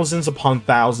thousands upon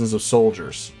thousands of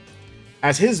soldiers,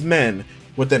 as his men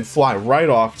would then fly right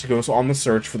off to go on the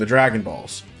search for the Dragon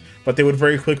Balls, but they would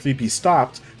very quickly be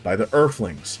stopped by the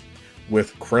Earthlings.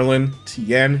 With Krillin,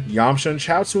 Tien, Yamcha, and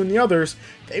Chaozu and the others,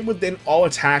 they would then all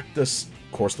attack the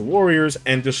warriors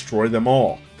and destroy them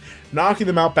all, knocking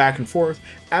them out back and forth.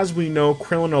 As we know,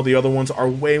 Krillin and all the other ones are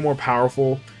way more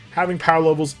powerful, having power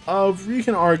levels of, you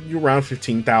can argue, around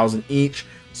 15,000 each,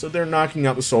 so they're knocking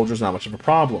out the soldiers not much of a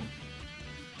problem.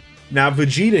 Now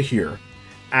Vegeta here,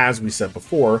 as we said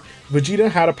before, Vegeta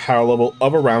had a power level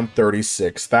of around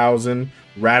 36,000,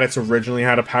 Raditz originally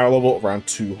had a power level of around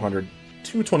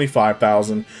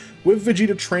 225,000, with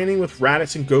Vegeta training with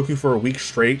Raditz and Goku for a week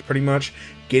straight, pretty much,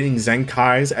 getting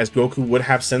Zenkais, as Goku would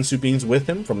have Sensu Beans with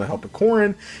him from the help of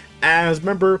Korin. As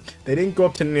remember, they didn't go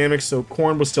up to Namek, so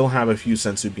Korin will still have a few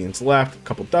Sensu Beans left, a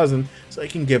couple dozen, so he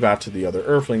can give out to the other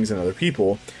Earthlings and other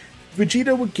people.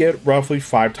 Vegeta would get roughly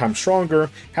 5 times stronger,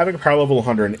 having a power level of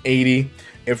 180.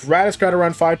 If Raditz got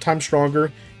around 5 times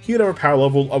stronger, he would have a power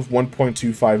level of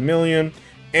 1.25 million.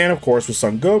 And of course, with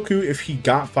Son Goku, if he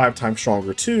got 5 times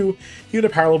stronger too, he would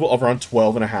have a power level of around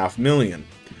 12.5 million.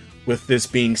 With this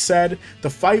being said,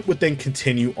 the fight would then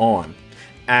continue on,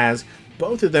 as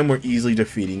both of them were easily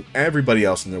defeating everybody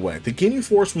else in their way. The Ginyu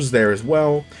Force was there as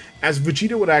well, as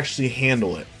Vegeta would actually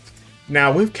handle it.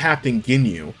 Now with Captain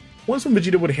Ginyu, once when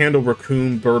Vegeta would handle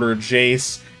Raccoon, Burter,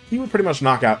 Jace, he would pretty much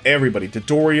knock out everybody.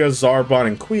 Dodoria, Zarbon,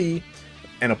 and Kui,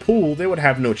 and Apul, they would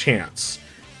have no chance.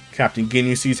 Captain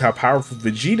Ginyu sees how powerful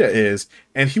Vegeta is,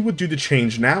 and he would do the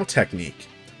Change Now technique,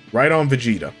 right on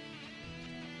Vegeta.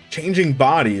 Changing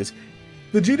bodies,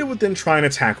 Vegeta would then try and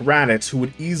attack Raditz, who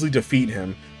would easily defeat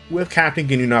him, with Captain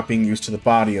Ginyu not being used to the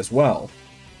body as well.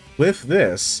 With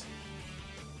this,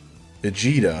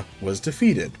 Vegeta was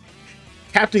defeated.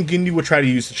 Captain Ginyu would try to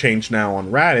use the Change Now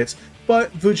on Raditz,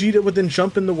 but Vegeta would then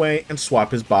jump in the way and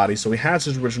swap his body so he has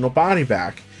his original body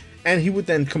back, and he would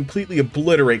then completely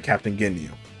obliterate Captain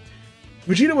Ginyu.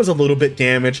 Vegeta was a little bit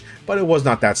damaged, but it was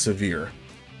not that severe.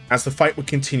 As the fight would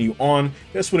continue on,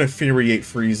 this would infuriate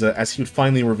Frieza as he would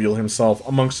finally reveal himself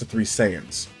amongst the 3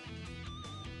 Saiyans.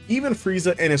 Even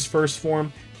Frieza in his first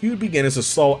form, he would begin his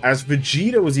assault, as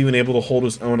Vegeta was even able to hold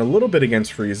his own a little bit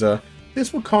against Frieza.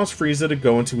 This would cause Frieza to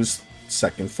go into his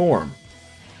second form.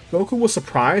 Goku was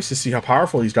surprised to see how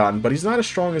powerful he's gotten, but he's not as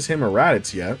strong as him or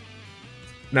Raditz yet.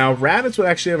 Now Raditz would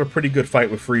actually have a pretty good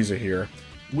fight with Frieza here,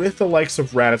 with the likes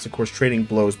of Raditz of course trading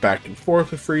blows back and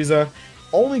forth with Frieza,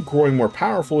 only growing more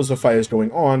powerful as the fight is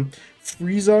going on.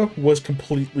 Frieza was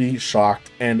completely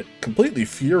shocked and completely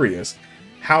furious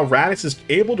how Raditz is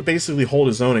able to basically hold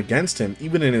his own against him,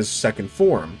 even in his second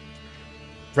form.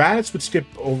 Raditz would skip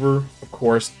over, of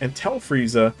course, and tell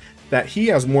Frieza that he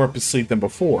has more up his sleeve than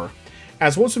before,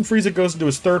 as once when Frieza goes into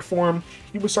his third form,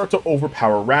 he would start to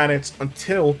overpower Raditz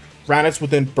until Raditz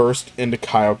would then burst into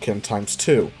Kaioken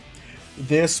 ×2.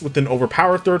 This would then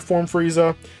overpower third form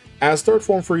Frieza. As third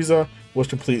form Frieza was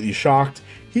completely shocked,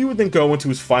 he would then go into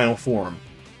his final form.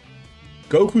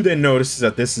 Goku then notices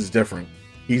that this is different.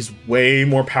 He's way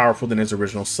more powerful than his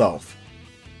original self.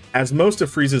 As most of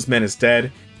Frieza's men is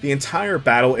dead, the entire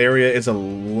battle area is a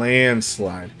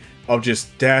landslide of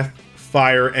just death,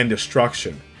 fire, and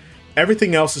destruction.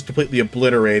 Everything else is completely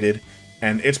obliterated,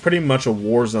 and it's pretty much a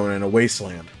war zone and a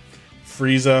wasteland.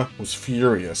 Frieza was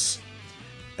furious,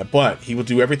 but he will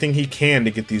do everything he can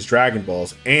to get these Dragon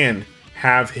Balls and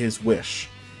have his wish.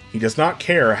 He does not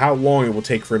care how long it will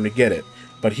take for him to get it,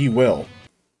 but he will.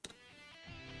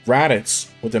 Raditz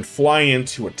would then fly in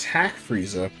to attack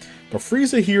Frieza, but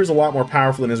Frieza here is a lot more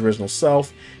powerful than his original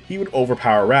self. He would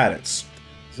overpower Raditz.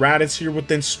 Raditz here would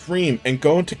then scream and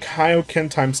go into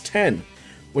Kaioken times 10,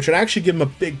 which would actually give him a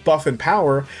big buff in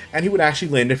power, and he would actually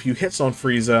land a few hits on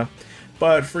Frieza,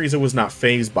 but Frieza was not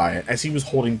fazed by it, as he was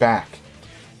holding back.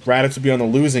 Raditz would be on the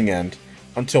losing end,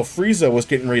 until Frieza was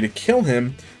getting ready to kill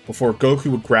him, before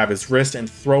Goku would grab his wrist and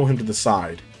throw him to the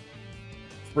side.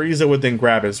 Frieza would then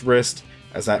grab his wrist,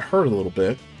 as that hurt a little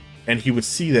bit, and he would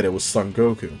see that it was Son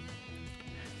Goku.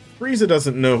 Frieza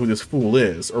doesn't know who this fool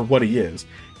is, or what he is.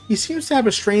 He seems to have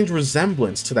a strange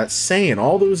resemblance to that Saiyan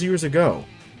all those years ago.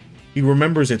 He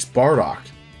remembers it's Bardock.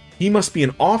 He must be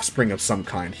an offspring of some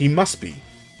kind, he must be,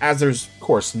 as there's, of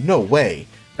course, no way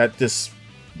that this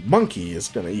monkey is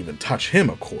going to even touch him,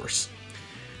 of course.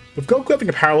 With Goku having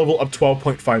a power level of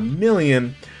 12.5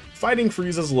 million, fighting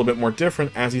Frieza is a little bit more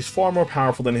different, as he's far more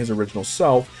powerful than his original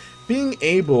self, being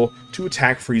able to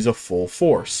attack Frieza full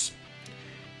force.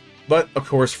 But, of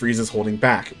course, Frieza's holding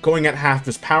back. Going at half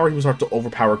his power, he would start to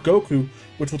overpower Goku,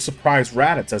 which would surprise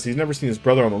Raditz, as he's never seen his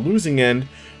brother on the losing end.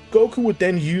 Goku would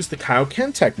then use the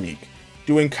Kaioken technique,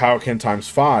 doing Kaioken times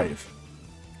 5.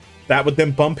 That would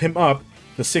then bump him up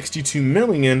to 62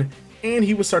 million, and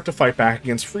he would start to fight back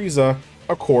against Frieza,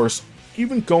 of course,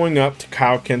 even going up to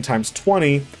Kaioken times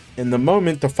 20 in the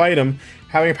moment to fight him,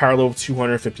 having a power level of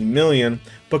 250 million,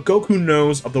 but Goku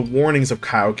knows of the warnings of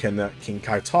Kaioken that King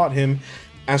Kai taught him,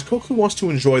 as Goku wants to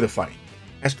enjoy the fight,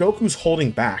 as Goku's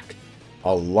holding back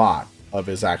a lot of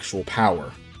his actual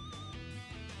power.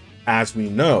 As we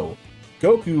know,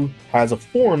 Goku has a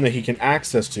form that he can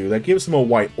access to that gives him a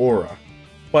white aura,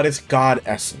 but it's God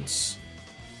Essence.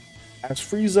 As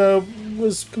Frieza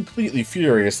was completely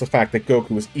furious the fact that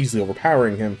Goku was easily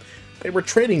overpowering him, they were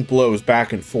trading blows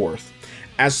back and forth,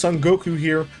 as Son Goku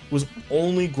here was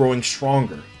only growing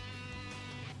stronger.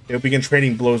 They would begin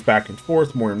trading blows back and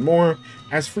forth more and more,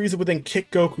 as Frieza would then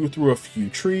kick Goku through a few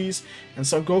trees, and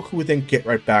Son Goku would then get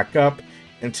right back up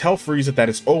and tell Frieza that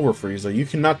it's over, Frieza, you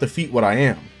cannot defeat what I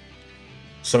am.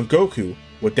 Son Goku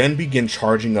would then begin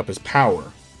charging up his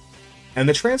power. And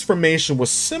the transformation was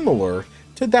similar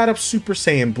to that of Super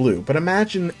Saiyan Blue, but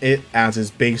imagine it as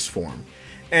his base form.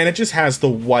 And it just has the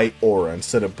white aura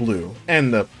instead of blue,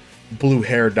 and the blue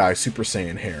hair dye Super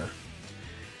Saiyan hair.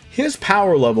 His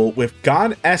power level with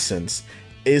God Essence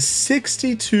is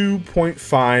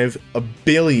 62.5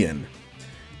 billion.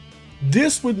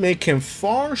 This would make him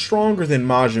far stronger than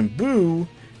Majin Buu,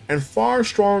 and far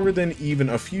stronger than even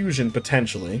a fusion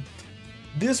potentially.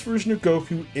 This version of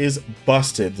Goku is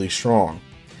bustedly strong,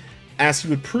 as he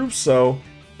would prove so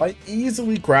by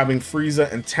easily grabbing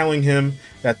Frieza and telling him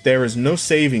that there is no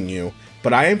saving you,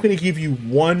 but I am going to give you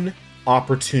one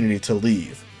opportunity to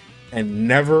leave, and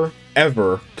never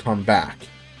ever come back.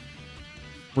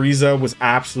 Frieza was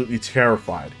absolutely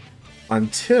terrified,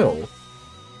 until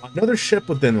another ship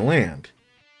would then land.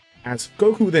 As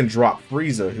Goku then dropped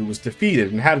Frieza, who was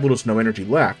defeated and had little to no energy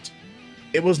left,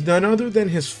 it was none other than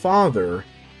his father,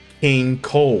 King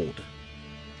Cold.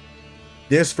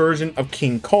 This version of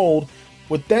King Cold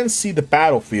would then see the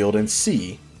battlefield and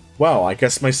see, well, I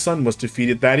guess my son was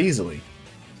defeated that easily.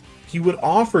 He would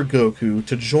offer Goku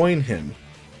to join him.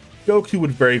 Goku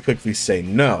would very quickly say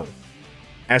no,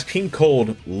 as King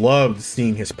Cold loved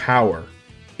seeing his power.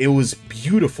 It was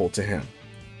beautiful to him.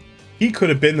 He could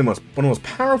have been one of the most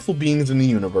powerful beings in the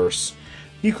universe.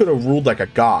 He could have ruled like a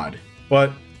god,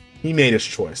 but he made his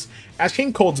choice. As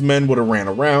King Cold's men would have ran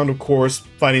around, of course,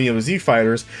 fighting the other Z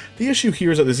Fighters, the issue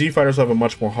here is that the Z Fighters will have a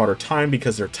much more harder time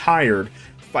because they're tired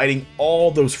fighting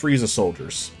all those Frieza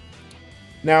soldiers.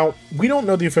 Now, we don't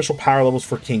know the official power levels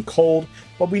for King Cold,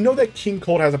 but we know that King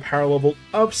Cold has a power level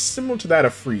of similar to that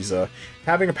of Frieza,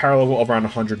 having a power level of around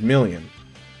 100 million.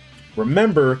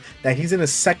 Remember that he's in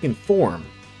his second form,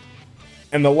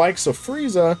 and the likes of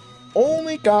Frieza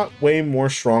only got way more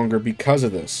stronger because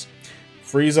of this.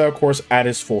 Frieza, of course, at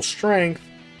his full strength,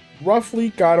 roughly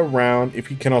got around,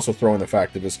 if you can also throw in the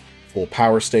fact of his full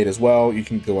power state as well, you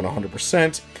can go in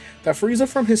 100%, that Frieza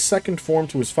from his second form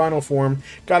to his final form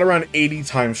got around 80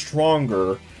 times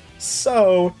stronger.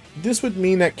 So this would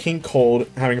mean that King Cold,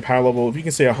 having a power level, if you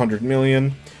can say 100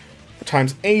 million,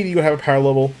 times 80, you would have a power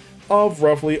level of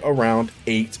roughly around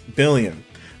 8 billion.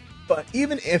 But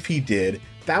even if he did,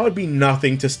 that would be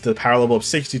nothing to the power level of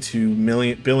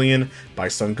 62 billion by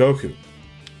Son Goku.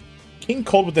 King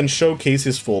Cold would then showcase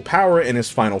his full power in his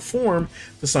final form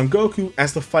to Son Goku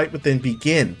as the fight would then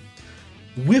begin,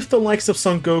 with the likes of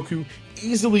Son Goku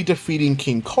easily defeating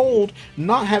King Cold,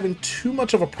 not having too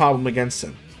much of a problem against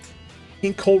him.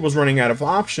 King Cold was running out of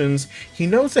options. He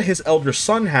knows that his elder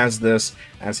son has this,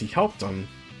 as he helped him.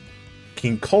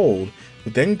 King Cold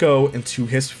would then go into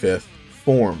his 5th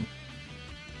form.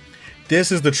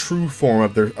 This is the true form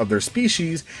of their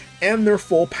species and their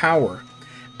full power,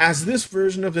 as this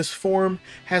version of this form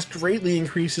has greatly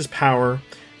increased his power,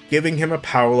 giving him a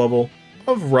power level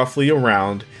of roughly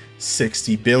around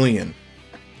 60 billion.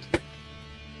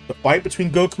 The fight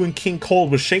between Goku and King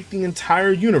Cold would shake the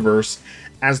entire universe,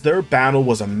 as their battle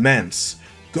was immense.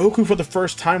 Goku for the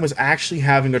first time was actually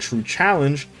having a true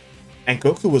challenge, and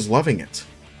Goku was loving it.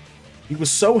 He was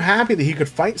so happy that he could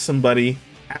fight somebody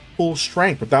at full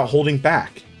strength without holding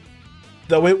back.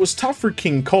 Though it was tough for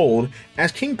King Cold,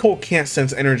 as King Cold can't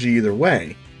sense energy either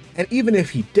way, and even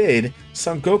if he did,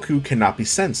 Son Goku cannot be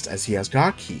sensed as he has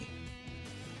God Ki.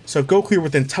 So Goku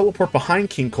would then teleport behind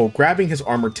King Cold, grabbing his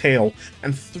armored tail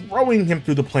and throwing him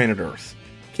through the planet Earth.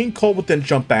 King Cold would then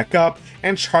jump back up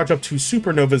and charge up 2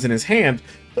 supernovas in his hand,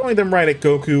 throwing them right at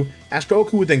Goku, as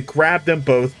Goku would then grab them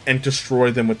both and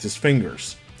destroy them with his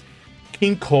fingers.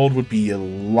 King Cold would be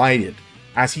elated,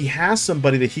 as he has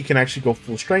somebody that he can actually go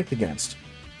full strength against.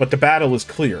 But the battle is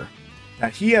clear,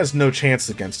 that he has no chance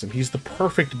against him. He's the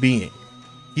perfect being.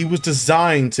 He was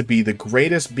designed to be the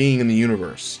greatest being in the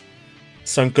universe.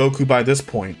 Son Goku, by this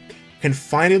point, can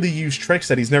finally use tricks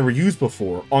that he's never used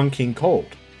before on King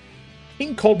Cold.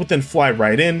 King Cold would then fly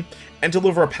right in and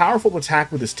deliver a powerful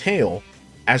attack with his tail,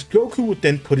 as Goku would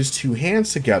then put his 2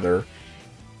 hands together.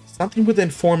 Something would then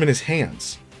form in his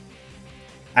hands,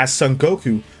 as Son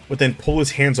Goku would then pull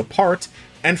his hands apart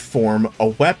and form a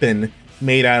weapon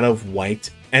made out of white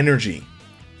energy.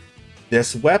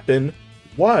 This weapon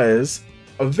was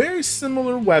a very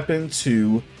similar weapon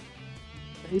to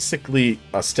basically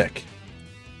a stick.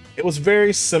 It was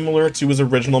very similar to his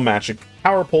original magic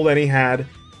power pole that he had,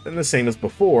 and the same as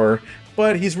before,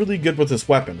 but he's really good with this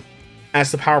weapon.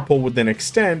 As the power pole would then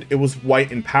extend, it was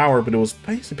white in power, but it was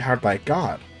basically powered by a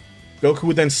god. Goku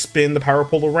would then spin the power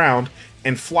pole around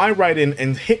and fly right in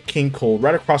and hit King Cold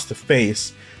right across the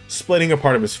face, splitting a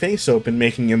part of his face open,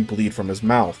 making him bleed from his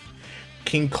mouth.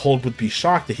 King Cold would be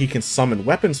shocked that he can summon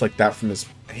weapons like that from his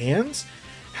hands.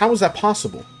 How is that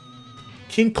possible?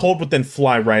 King Cold would then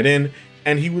fly right in,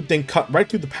 and he would then cut right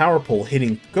through the power pole,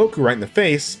 hitting Goku right in the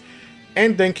face,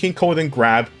 and then King Cold would then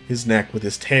grab his neck with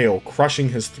his tail, crushing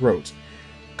his throat.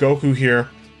 Goku here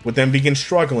would then begin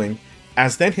struggling,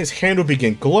 as then his hand would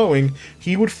begin glowing.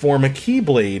 He would form a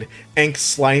Keyblade and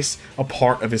slice a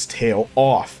part of his tail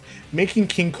off, making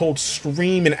King Cold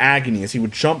scream in agony as he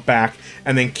would jump back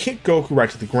and then kick Goku right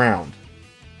to the ground.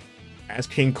 As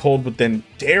King Cold would then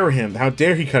dare him, how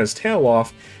dare he cut his tail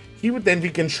off, he would then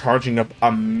begin charging up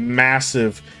a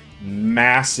massive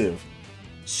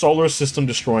solar system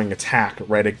destroying attack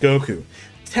right at Goku,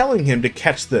 telling him to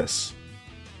catch this.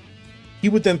 He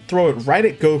would then throw it right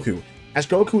at Goku, as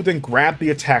Goku would then grab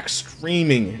the attack,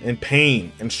 screaming in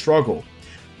pain and struggle,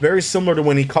 very similar to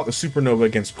when he caught the supernova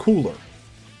against Cooler.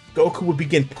 Goku would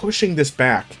begin pushing this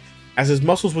back, as his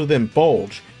muscles would then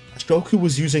bulge, as Goku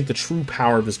was using the true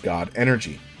power of his god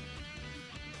energy.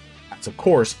 As of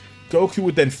course, Goku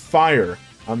would then fire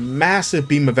a massive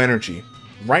beam of energy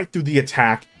right through the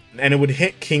attack, and it would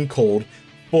hit King Cold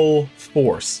full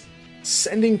force,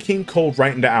 sending King Cold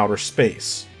right into outer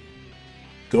space.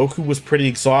 Goku was pretty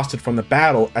exhausted from the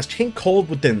battle, as King Cold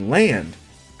would then land,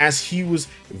 as he was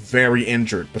very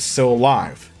injured but still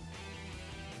alive.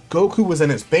 Goku was in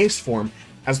his base form,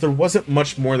 as there wasn't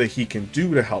much more that he can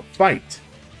do to help fight,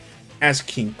 as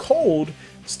King Cold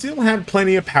still had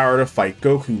plenty of power to fight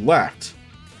Goku left.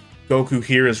 Goku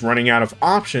here is running out of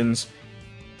options.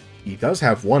 He does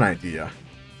have one idea.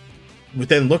 He would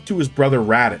then look to his brother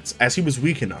Raditz, as he was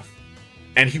weak enough,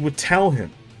 and he would tell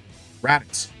him,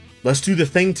 "Raditz, let's do the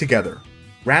thing together."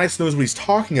 Raditz knows what he's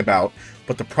talking about,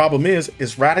 but the problem is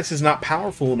Raditz is not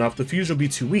powerful enough, the fusion will be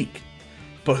too weak.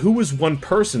 But who is one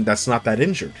person that's not that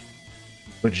injured?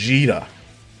 Vegeta.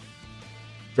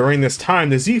 During this time,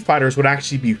 the Z Fighters would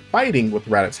actually be fighting with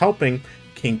Raditz helping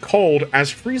King Cold,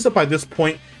 as Frieza by this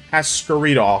point has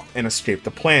scurried off and escaped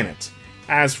the planet,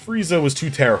 as Frieza was too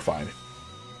terrified.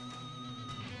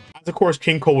 As of course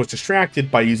King Cold was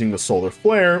distracted by using the solar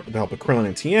flare with the help of Krillin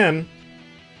and Tien,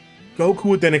 Goku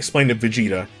would then explain to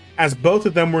Vegeta, as both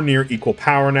of them were near equal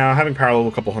power now, having power level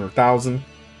a couple 100,000,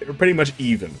 they were pretty much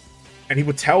even. And he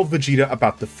would tell Vegeta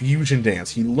about the fusion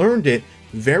dance. He learned it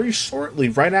very shortly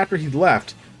right after he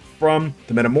left from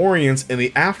the Metamorians in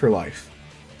the afterlife.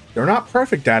 They're not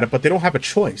perfect at it, but they don't have a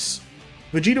choice.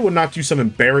 Vegeta would not do some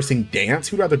embarrassing dance,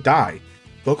 he would rather die.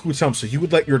 Goku would tell him, so you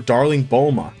would let your darling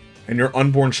Bulma and your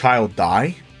unborn child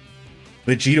die?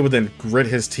 Vegeta would then grit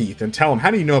his teeth and tell him,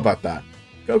 how do you know about that?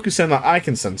 Goku said that I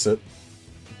can sense it.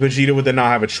 Vegeta would then not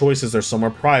have a choice as they're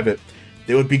somewhere private.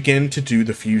 They would begin to do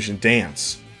the fusion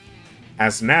dance.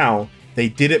 As now, they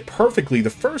did it perfectly the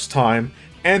first time,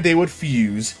 and they would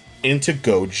fuse into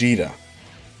Gogeta.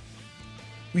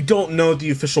 We don't know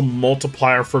the official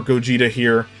multiplier for Gogeta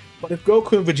here, but if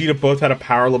Goku and Vegeta both had a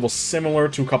power level similar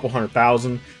to a couple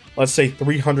 100,000, let's say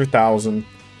 300,000,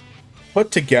 put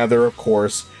together, of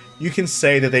course, you can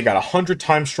say that they got 100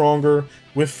 times stronger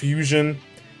with fusion.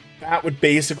 That would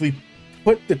basically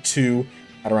put the two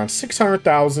at around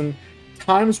 600,000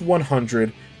 times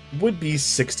 100 would be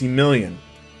 60 million.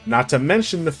 Not to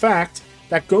mention the fact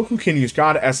that Goku can use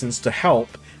God Essence to help.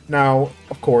 Now,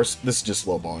 of course, this is just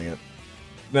lowballing it.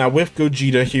 Now, with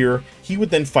Gogeta here, he would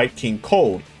then fight King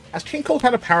Cold. As King Cold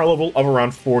had a power level of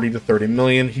around 40 to 30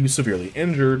 million, he was severely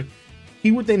injured.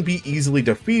 He would then be easily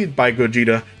defeated by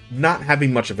Gogeta, not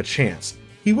having much of a chance.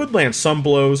 He would land some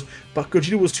blows, but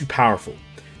Gogeta was too powerful,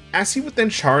 as he would then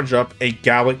charge up a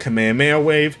Gallic Kamehameha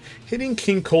wave, hitting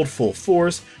King Cold full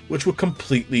force, which would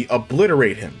completely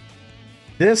obliterate him.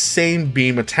 This same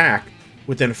beam attack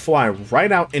would then fly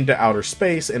right out into outer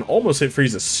space and almost hit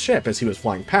Frieza's ship as he was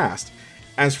flying past,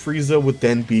 as Frieza would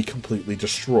then be completely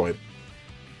destroyed.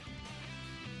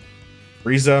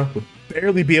 Frieza would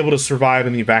barely be able to survive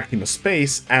in the vacuum of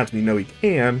space, as we know he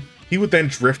can. He would then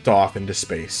drift off into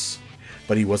space,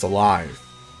 but he was alive.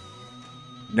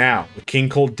 Now, with King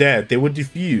Cold dead, they would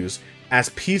defuse, as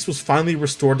peace was finally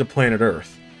restored to planet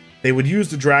Earth. They would use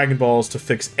the Dragon Balls to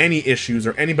fix any issues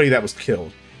or anybody that was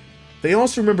killed. They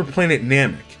also remember planet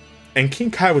Namek, and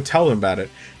King Kai would tell them about it,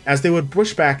 as they would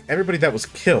push back everybody that was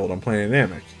killed on planet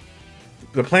Namek.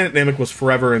 The planet Namek was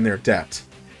forever in their debt,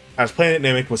 as planet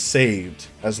Namek was saved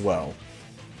as well.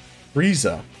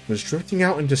 Frieza was drifting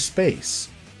out into space,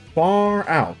 far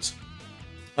out,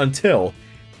 until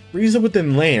Frieza would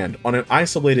then land on an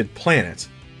isolated planet.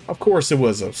 Of course, it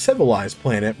was a civilized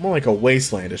planet, more like a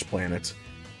wastelandish planet.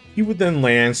 He would then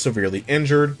land severely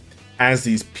injured, as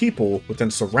these people would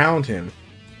then surround him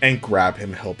and grab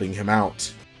him, helping him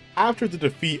out. After the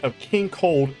defeat of King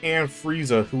Cold and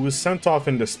Frieza, who was sent off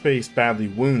into space badly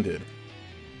wounded,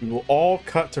 we will all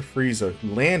cut to Frieza,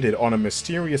 who landed on a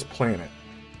mysterious planet.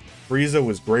 Frieza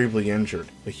was gravely injured,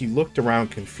 but he looked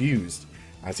around confused,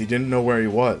 as he didn't know where he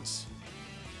was.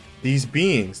 These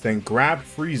beings then grabbed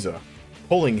Frieza,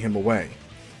 pulling him away.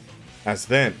 As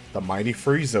then, the mighty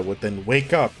Frieza would then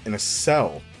wake up in a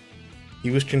cell. He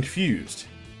was confused,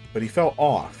 but he felt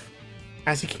off,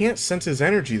 as he can't sense his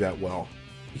energy that well.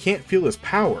 He can't feel his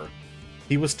power.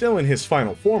 He was still in his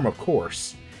final form, of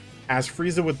course, as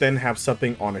Frieza would then have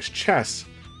something on his chest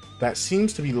that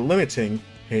seems to be limiting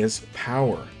his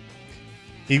power.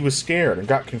 He was scared and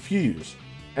got confused,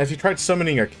 as he tried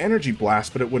summoning an energy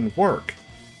blast, but it wouldn't work.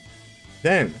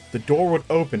 Then, the door would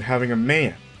open, having a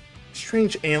man, a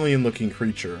strange alien-looking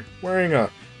creature, wearing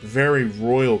a very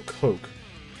royal cloak,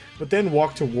 but then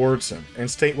walk towards him and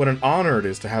state what an honor it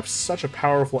is to have such a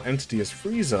powerful entity as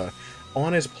Frieza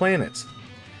on his planet.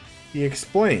 He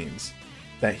explains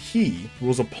that he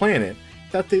rules a planet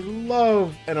that they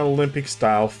love an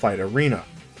Olympic-style fight arena.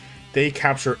 They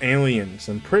capture aliens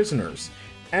and prisoners,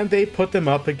 and they put them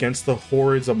up against the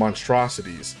hordes of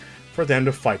monstrosities for them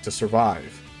to fight to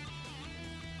survive.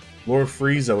 Lord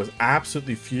Frieza was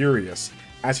absolutely furious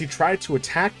as he tried to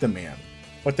attack the man,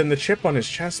 but then the chip on his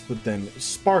chest would then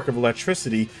spark of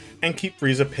electricity and keep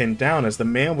Frieza pinned down, as the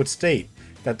man would state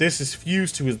that this is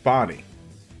fused to his body.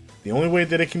 The only way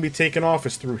that it can be taken off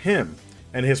is through him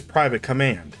and his private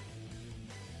command.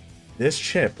 This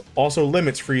chip also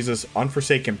limits Frieza's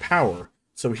unforsaken power,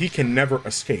 so he can never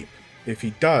escape. If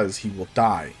he does, he will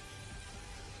die.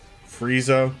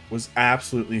 Frieza was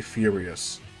absolutely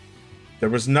furious. There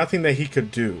was nothing that he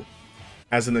could do,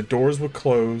 as in the doors would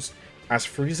close, as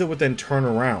Frieza would then turn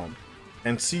around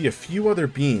and see a few other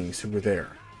beings who were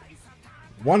there.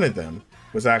 One of them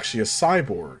was actually a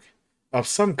cyborg of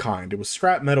some kind. It was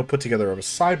scrap metal put together of a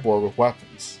cyborg with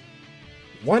weapons.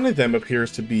 One of them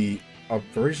appears to be a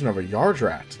version of a Yard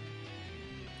Rat,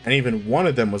 and even one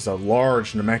of them was a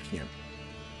large Namekian.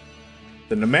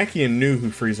 The Namekian knew who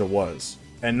Frieza was,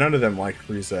 and none of them liked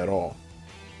Frieza at all.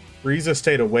 Frieza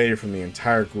stayed away from the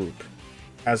entire group,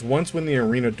 as once when the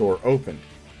arena door opened,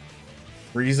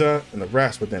 Frieza and the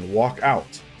rest would then walk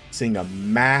out, seeing a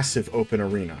massive open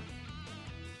arena.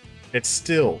 It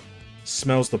still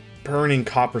smells the burning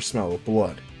copper smell of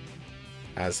blood,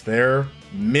 as there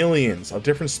Millions of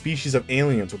different species of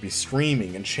aliens would be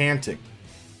screaming and chanting,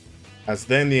 as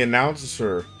then the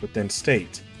announcer would then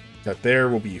state that there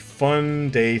will be fun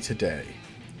day today.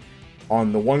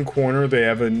 On the one corner, they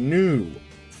have a new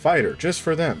fighter just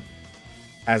for them,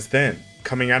 as then,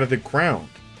 coming out of the ground,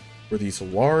 were these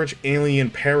large alien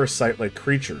parasite-like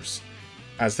creatures,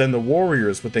 as then the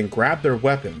warriors would then grab their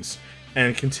weapons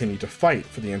and continue to fight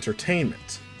for the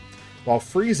entertainment. While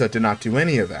Frieza did not do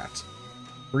any of that.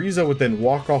 Frieza would then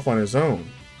walk off on his own,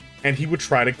 and he would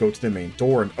try to go to the main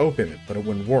door and open it, but it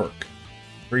wouldn't work.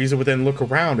 Frieza would then look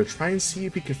around to try and see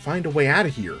if he could find a way out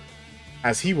of here,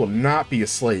 as he will not be a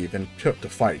slave and put to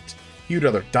fight. He would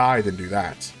rather die than do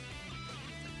that.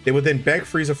 They would then beg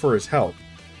Frieza for his help,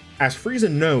 as Frieza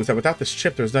knows that without this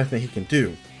chip there's nothing he can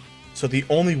do, so the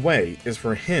only way is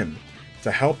for him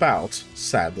to help out,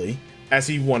 sadly, as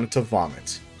he wanted to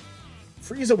vomit.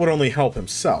 Frieza would only help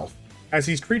himself. As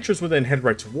these creatures would then head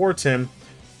right towards him,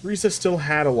 Frieza still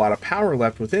had a lot of power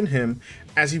left within him,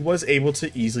 as he was able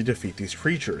to easily defeat these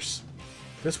creatures.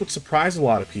 This would surprise a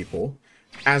lot of people.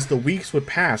 As the weeks would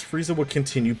pass, Frieza would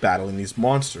continue battling these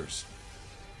monsters.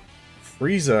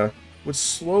 Frieza would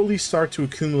slowly start to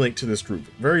accumulate to this group,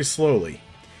 very slowly,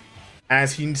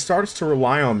 as he starts to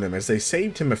rely on them as they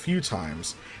saved him a few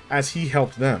times, as he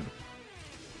helped them.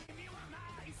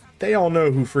 They all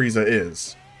know who Frieza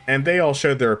is, and they all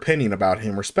showed their opinion about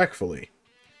him respectfully.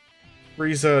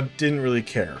 Frieza didn't really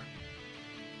care.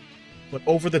 But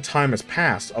over the time has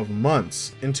passed of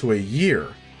months into a year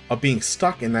of being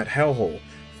stuck in that hellhole,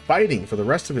 fighting for the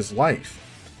rest of his life,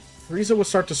 Frieza would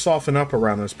start to soften up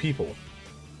around those people,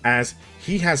 as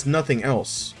he has nothing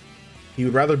else. He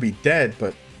would rather be dead,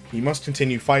 but he must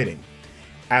continue fighting,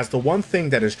 as the one thing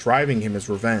that is driving him is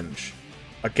revenge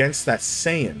against that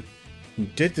Saiyan who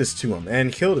did this to him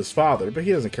and killed his father, but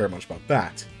he doesn't care much about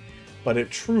that. But it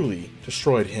truly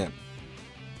destroyed him.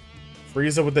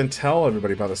 Frieza would then tell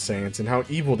everybody about the Saiyans and how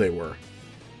evil they were.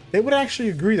 They would actually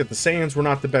agree that the Saiyans were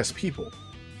not the best people,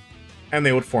 and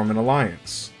they would form an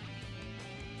alliance.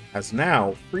 As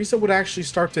now, Frieza would actually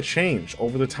start to change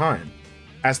over the time,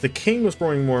 as the king was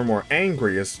growing more and more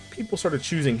angry as people started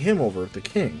choosing him over the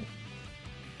king.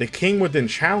 The king would then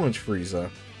challenge Frieza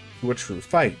to a true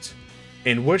fight,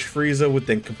 in which Frieza would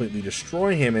then completely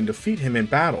destroy him and defeat him in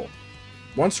battle.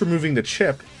 Once removing the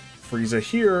chip, Frieza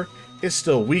here is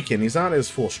still weakened. He's not at his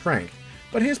full strength,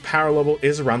 but his power level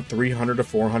is around 300 to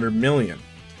 400 million,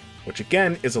 which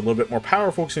again is a little bit more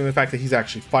powerful considering the fact that he's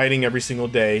actually fighting every single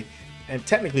day and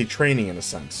technically training in a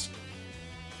sense.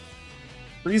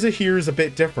 Frieza here is a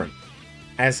bit different,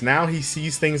 as now he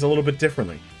sees things a little bit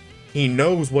differently. He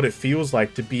knows what it feels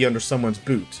like to be under someone's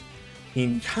boot.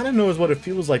 He kind of knows what it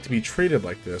feels like to be treated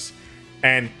like this,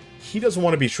 and he doesn't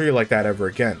want to be treated like that ever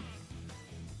again.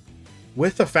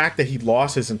 With the fact that he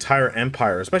lost his entire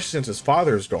empire, especially since his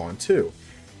father is gone too,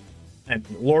 and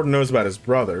Lord knows about his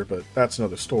brother, but that's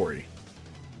another story.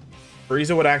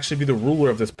 Frieza would actually be the ruler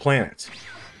of this planet.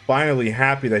 Finally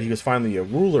happy that he was finally a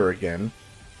ruler again,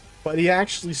 but he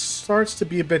actually starts to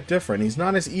be a bit different. He's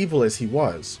not as evil as he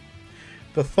was.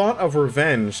 The thought of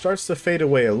revenge starts to fade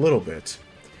away a little bit,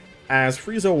 as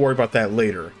Frieza will worry about that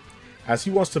later, as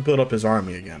he wants to build up his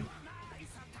army again.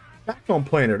 Back on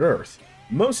planet Earth,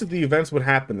 most of the events would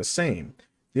happen the same.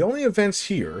 The only events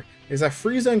here is that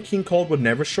Frieza and King Cold would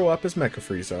never show up as Mecha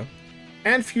Frieza,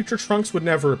 and future Trunks would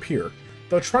never appear,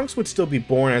 though Trunks would still be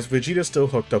born as Vegeta still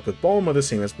hooked up with Bulma the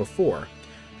same as before.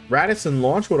 Raditz and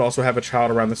Launch would also have a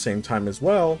child around the same time as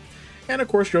well, and of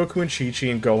course Goku and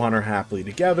Chi-Chi and Gohan are happily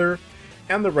together,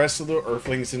 and the rest of the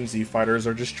Earthlings and Z-Fighters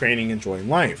are just training and enjoying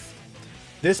life.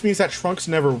 This means that Trunks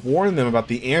never warned them about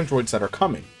the androids that are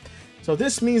coming. So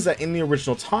this means that in the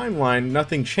original timeline,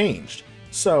 nothing changed.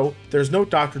 So there's no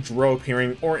Dr. Gero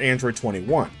appearing or Android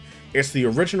 21. It's the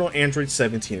original Android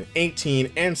 17 and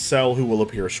 18 and Cell who will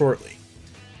appear shortly.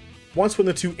 Once when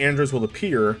the two androids will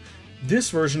appear,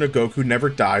 this version of Goku never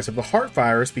dies of the heart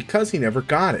virus because he never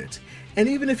got it. And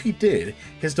even if he did,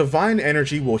 his divine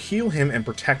energy will heal him and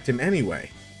protect him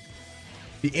anyway.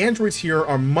 The androids here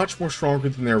are much more stronger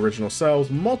than their original selves,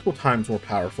 multiple times more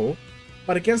powerful,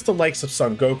 but against the likes of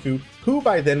Son Goku, who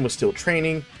by then was still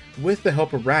training, with the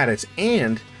help of Raditz,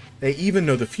 and they even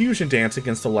know the fusion dance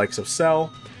against the likes of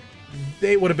Cell,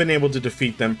 they would have been able to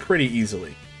defeat them pretty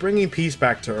easily, bringing peace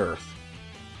back to Earth.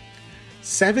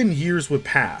 7 years would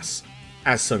pass,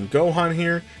 as Son Gohan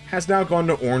here has now gone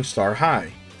to Orange Star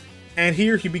High, and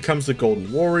here he becomes the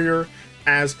Golden Warrior,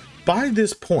 as by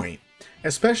this point,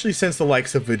 especially since the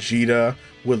likes of Vegeta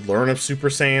would learn of Super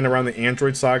Saiyan around the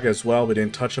Android Saga as well, we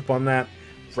didn't touch upon that,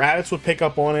 Raditz would pick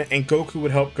up on it, and Goku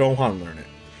would help Gohan learn it.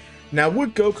 Now,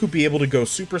 would Goku be able to go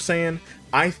Super Saiyan?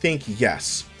 I think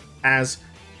yes. As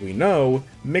we know,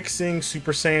 mixing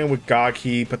Super Saiyan with God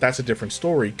Ki, but that's a different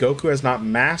story. Goku has not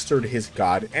mastered his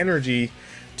God energy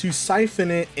to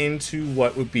siphon it into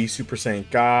what would be Super Saiyan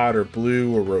God or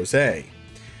Blue or Rose.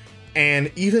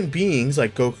 And even beings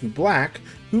like Goku Black,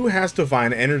 who has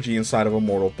divine energy inside of a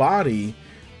mortal body,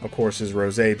 of course his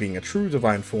Rose being a true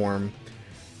divine form,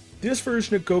 this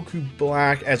version of Goku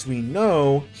Black, as we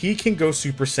know, he can go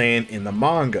Super Saiyan in the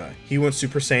manga. He went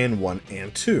Super Saiyan 1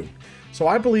 and 2. So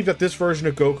I believe that this version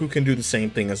of Goku can do the same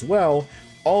thing as well,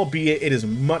 albeit it is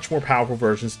much more powerful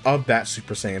versions of that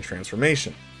Super Saiyan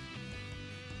transformation.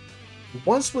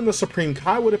 Once when the Supreme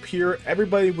Kai would appear,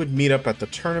 everybody would meet up at the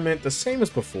tournament the same as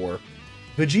before.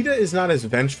 Vegeta is not as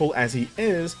vengeful as he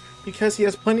is because he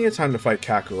has plenty of time to fight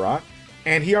Kakarot,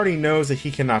 and he already knows that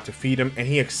he cannot defeat him, and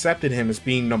he accepted him as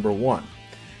being number 1,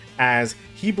 as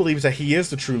he believes that he is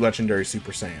the true legendary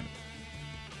Super Saiyan.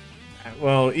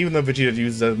 Well, even though Vegeta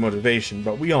uses it as motivation,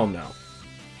 but we all know.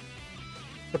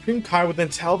 Supreme Kai would then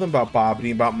tell them about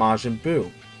Babidi and about Majin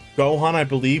Buu. Gohan, I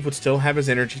believe, would still have his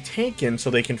energy taken so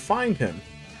they can find him.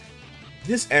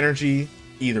 This energy,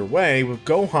 either way, with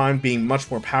Gohan being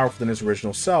much more powerful than his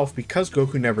original self because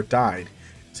Goku never died.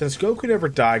 Since Goku never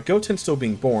died, Goten still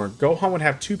being born, Gohan would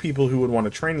have 2 people who would want to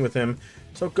train with him,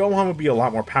 so Gohan would be a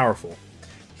lot more powerful.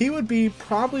 He would be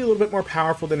probably a little bit more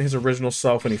powerful than his original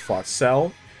self when he fought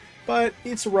Cell, but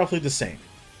it's roughly the same.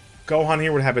 Gohan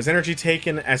here would have his energy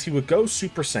taken as he would go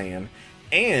Super Saiyan,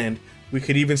 and we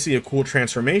could even see a cool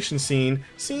transformation scene,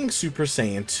 seeing Super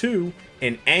Saiyan 2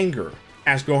 in anger,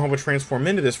 as Gohan would transform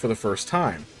into this for the first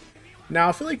time. Now,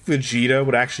 I feel like Vegeta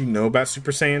would actually know about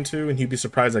Super Saiyan 2, and he'd be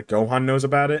surprised that Gohan knows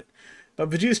about it, but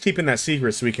Vegeta's keeping that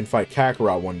secret so he can fight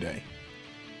Kakarot one day.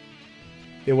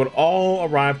 They would all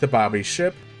arrive to Babidi's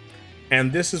ship,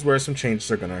 and this is where some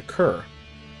changes are going to occur.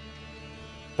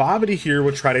 Babidi here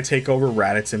would try to take over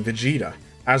Raditz and Vegeta,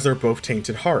 as they're both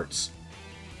tainted hearts.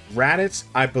 Raditz,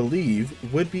 I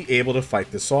believe, would be able to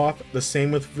fight this off, the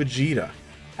same with Vegeta,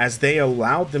 as they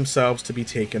allowed themselves to be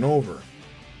taken over.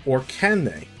 Or can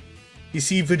they? You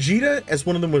see, Vegeta is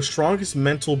one of the most strongest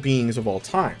mental beings of all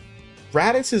time.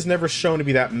 Raditz is never shown to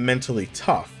be that mentally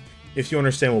tough, if you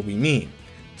understand what we mean.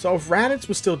 So if Raditz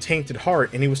was still tainted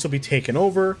heart and he would still be taken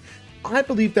over, I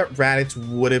believe that Raditz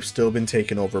would have still been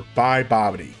taken over by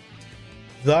Babidi,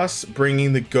 thus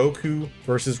bringing the Goku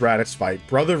versus Raditz fight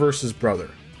brother versus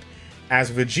brother,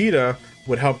 as Vegeta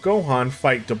would help Gohan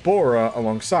fight Deborah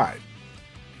alongside.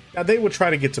 Now they would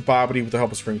try to get to Babidi with the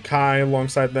help of Supreme Kai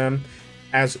alongside them,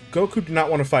 as Goku did not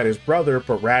want to fight his brother,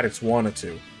 but Raditz wanted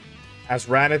to. As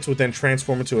Raditz would then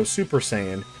transform into a Super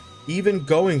Saiyan, even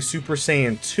going Super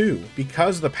Saiyan 2,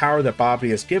 because of the power that Babidi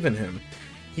has given him,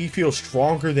 he feels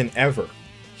stronger than ever.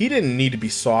 He didn't need to be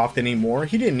soft anymore,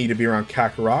 he didn't need to be around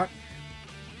Kakarot.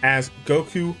 As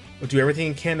Goku would do everything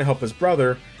he can to help his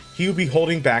brother, he would be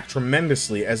holding back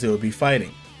tremendously as they would be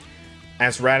fighting.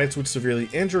 As Raditz would severely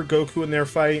injure Goku in their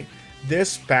fight,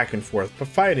 this back and forth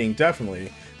fighting definitely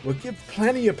would give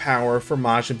plenty of power for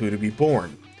Majin Buu to be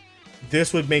born.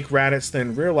 This would make Raditz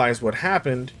then realize what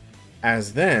happened,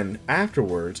 as then,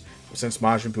 afterwards, since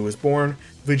Majin Buu was born,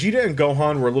 Vegeta and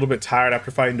Gohan were a little bit tired after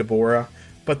fighting Deborah,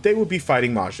 but they would be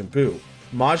fighting Majin Buu.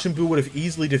 Majin Buu would have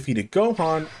easily defeated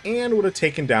Gohan and would have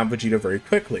taken down Vegeta very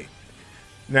quickly.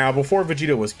 Now, before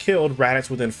Vegeta was killed, Raditz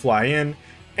would then fly in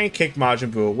and kick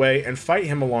Majin Buu away and fight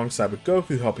him alongside with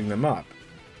Goku helping them up.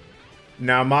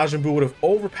 Now, Majin Buu would have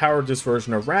overpowered this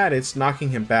version of Raditz, knocking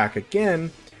him back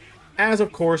again, as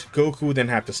of course Goku would then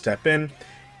have to step in,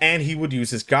 and he would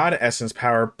use his God Essence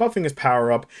power, buffing his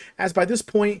power up, as by this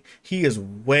point, he is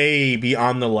way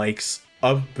beyond the likes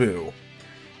of Buu.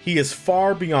 He is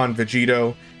far beyond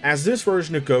Vegito, as this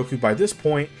version of Goku by this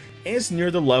point is near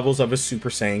the levels of his Super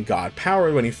Saiyan God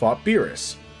power when he fought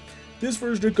Beerus. This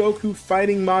version of Goku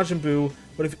fighting Majin Buu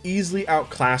would have easily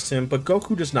outclassed him, but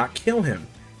Goku does not kill him,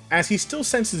 as he still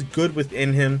senses good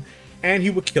within him, and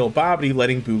he would kill Babidi,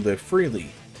 letting Buu live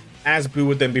freely. As Buu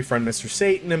would then befriend Mr.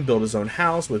 Satan and build his own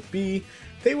house with Bee,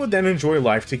 they would then enjoy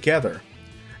life together.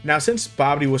 Now, since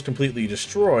Babidi was completely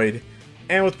destroyed,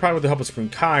 and with probably with the help of Supreme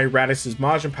Kai, Raditz's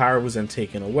Majin power was then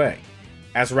taken away.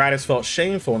 As Raditz felt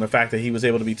shameful in the fact that he was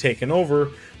able to be taken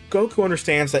over, Goku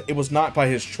understands that it was not by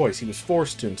his choice, he was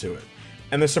forced into it,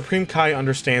 and the Supreme Kai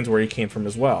understands where he came from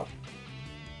as well.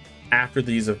 After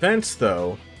these events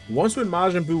though, once when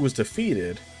Majin Buu was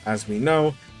defeated, as we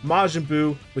know, Majin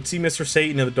Buu would see Mr.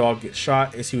 Satan and the dog get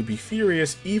shot, as he would be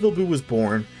furious. Evil Buu was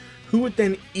born, who would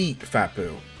then eat Fat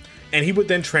Buu, and he would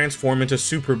then transform into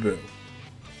Super Buu.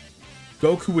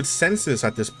 Goku would sense this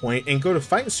at this point and go to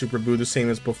fight Super Buu the same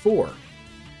as before.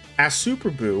 As Super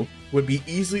Buu would be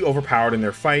easily overpowered in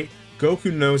their fight,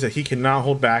 Goku knows that he cannot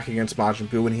hold back against Majin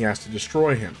Buu and he has to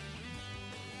destroy him,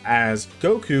 as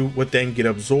Goku would then get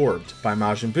absorbed by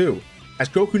Majin Buu, as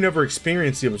Goku never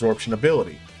experienced the absorption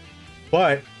ability.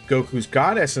 But Goku's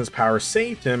God Essence power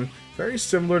saved him, very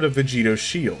similar to Vegeta's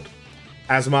shield.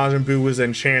 As Majin Buu was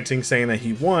then chanting, saying that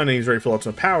he won and he's ready for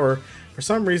ultimate power, for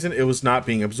some reason it was not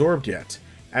being absorbed yet.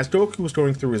 As Goku was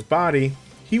going through his body,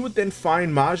 he would then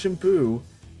find Majin Buu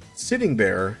sitting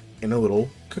there in a little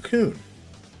cocoon.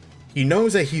 He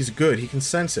knows that he's good, he can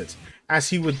sense it, as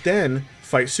he would then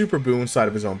fight Super Buu inside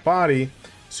of his own body.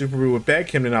 Super Buu would beg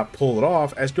him to not pull it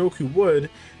off, as Goku would.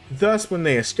 Thus, when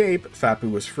they escape, Fat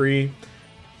Buu was free.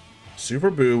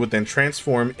 Super Buu would then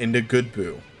transform into Good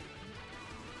Buu.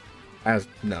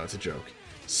 No, it's a joke.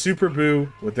 Super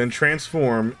Buu would then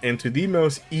transform into the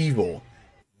most evil,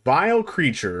 vile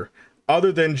creature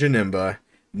other than Janemba.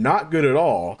 Not good at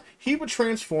all. He would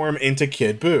transform into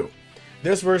Kid Buu.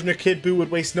 This version of Kid Buu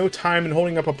would waste no time in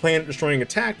holding up a planet-destroying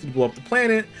attack to blow up the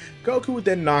planet. Goku would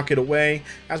then knock it away,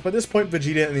 as by this point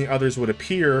Vegeta and the others would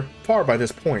appear, far by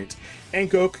this point, and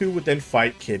Goku would then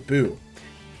fight Kid Buu.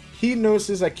 He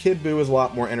notices that Kid Buu is a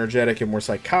lot more energetic and more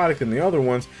psychotic than the other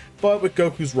ones, but with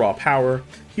Goku's raw power,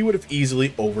 he would have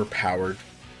easily overpowered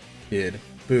Kid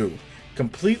Buu,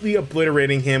 completely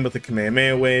obliterating him with the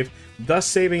Kamehameha wave, thus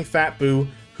saving Fat Buu,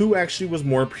 who actually was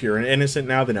more pure and innocent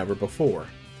now than ever before,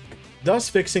 thus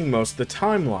fixing most of the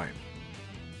timeline.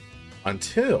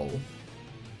 Until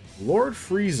Lord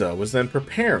Frieza was then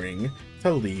preparing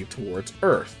to leave towards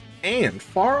Earth, and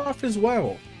far off as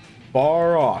well,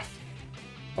 far off,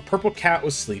 a purple cat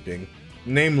was sleeping,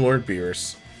 named Lord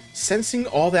Beerus. Sensing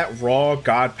all that raw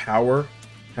god power,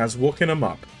 has woken him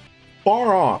up.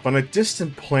 Far off on a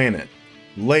distant planet,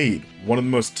 laid one of the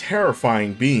most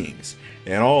terrifying beings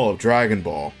in all of Dragon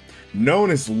Ball, known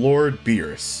as Lord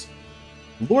Beerus.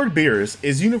 Lord Beerus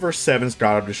is Universe 7's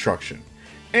God of Destruction,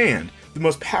 and the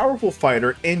most powerful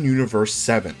fighter in Universe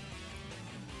 7.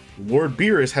 Lord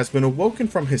Beerus has been awoken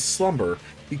from his slumber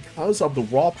because of the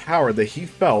raw power that he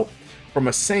felt from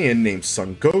a Saiyan named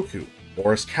Son Goku,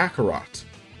 or as Kakarot.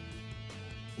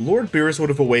 Lord Beerus would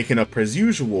have awakened up as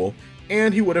usual,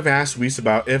 and he would have asked Whis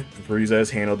about if Frieza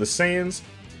has handled the Saiyans.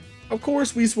 Of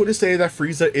course, Whis would have said that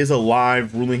Frieza is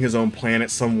alive, ruling his own planet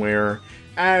somewhere,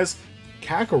 as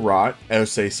Kakarot,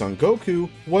 aka Son Goku,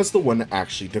 was the one to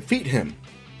actually defeat him.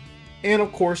 And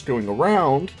of course, going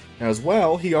around as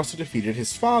well, he also defeated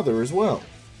his father as well.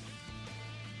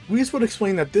 Whis would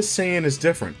explain that this Saiyan is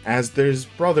different, as there's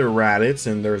brother Raditz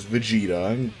and there's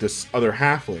Vegeta and this other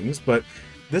halflings, but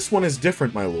this one is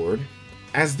different, my lord,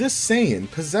 as this Saiyan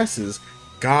possesses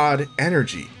God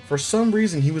energy. For some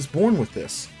reason, he was born with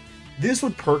this. This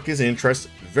would perk his interest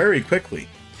very quickly,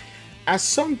 as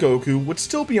Son Goku would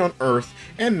still be on Earth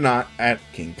and not at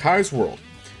King Kai's world.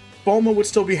 Bulma would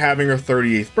still be having her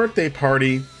 38th birthday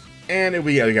party, and it would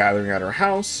be a gathering at her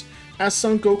house, as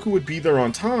Son Goku would be there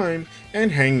on time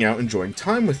and hanging out enjoying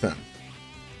time with them.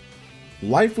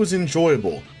 Life was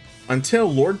enjoyable,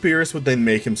 until Lord Beerus would then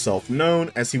make himself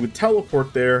known, as he would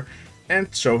teleport there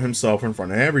and show himself in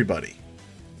front of everybody.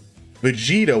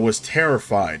 Vegeta was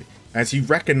terrified, as he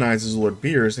recognizes Lord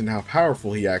Beerus and how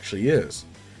powerful he actually is.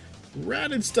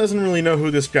 Raditz doesn't really know who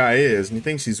this guy is, and he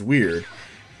thinks he's weird.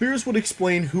 Beerus would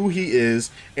explain who he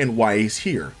is and why he's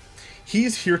here.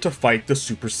 He's here to fight the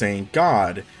Super Saiyan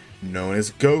God, known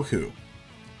as Goku.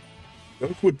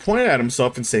 Goku would point at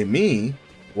himself and say, "Me?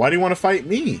 Why do you want to fight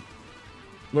me?"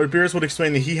 Lord Beerus would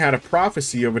explain that he had a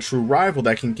prophecy of a true rival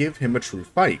that can give him a true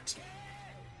fight.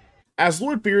 As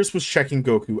Lord Beerus was checking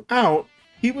Goku out,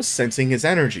 he was sensing his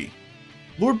energy.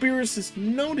 Lord Beerus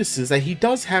notices that he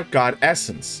does have God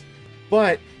Essence,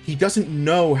 but he doesn't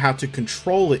know how to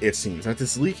control it, it seems, as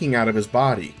it's leaking out of his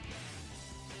body.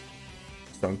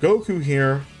 Son Goku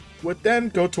here would then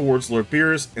go towards Lord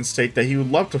Beerus and state that he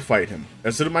would love to fight him,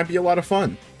 as it might be a lot of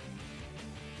fun.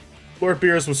 Lord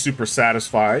Beerus was super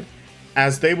satisfied,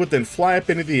 as they would then fly up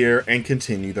into the air and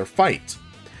continue their fight.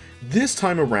 This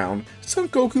time around, Son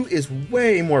Goku is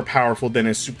way more powerful than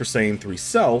his Super Saiyan 3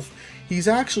 self. He's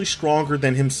actually stronger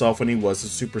than himself when he was a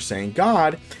Super Saiyan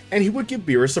God, and he would give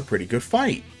Beerus a pretty good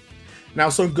fight. Now,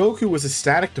 Son Goku was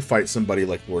ecstatic to fight somebody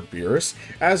like Lord Beerus,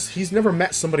 as he's never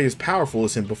met somebody as powerful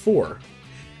as him before.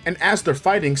 And as they're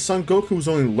fighting, Son Goku is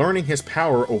only learning his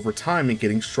power over time and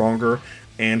getting stronger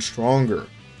and stronger.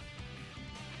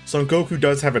 Son Goku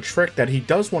does have a trick that he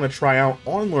does want to try out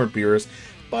on Lord Beerus,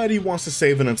 but he wants to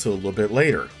save it until a little bit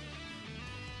later.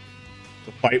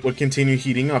 The fight would continue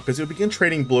heating up as it would begin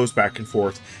trading blows back and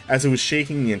forth as it was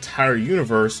shaking the entire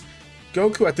universe.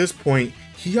 Goku at this point,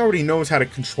 he already knows how to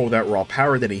control that raw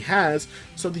power that he has,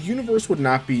 so the universe would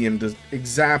not be in the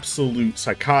absolute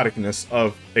psychoticness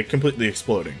of it completely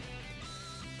exploding.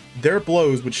 Their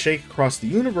blows would shake across the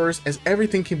universe as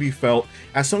everything can be felt,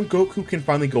 as Son Goku can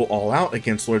finally go all out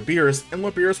against Lord Beerus, and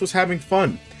Lord Beerus was having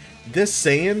fun. This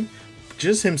Saiyan,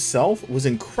 just himself, was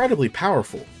incredibly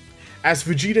powerful. As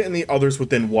Vegeta and the others would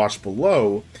then watch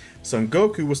below, Son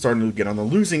Goku was starting to get on the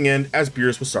losing end as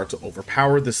Beerus would start to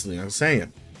overpower this young Saiyan.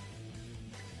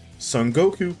 Son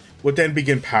Goku would then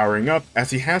begin powering up as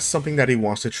he has something that he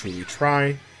wants to truly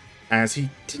try, as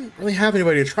he didn't really have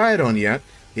anybody to try it on yet.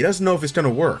 He doesn't know if it's going to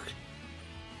work.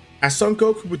 As Son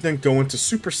Goku would then go into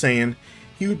Super Saiyan,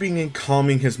 he would begin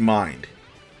calming his mind,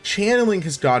 channeling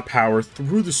his god power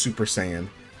through the Super Saiyan,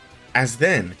 as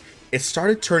then it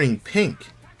started turning pink,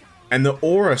 and the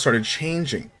aura started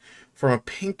changing from a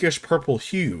pinkish purple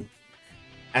hue,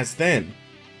 as then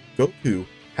Goku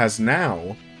has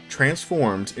now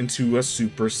transformed into a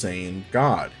Super Saiyan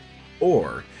God,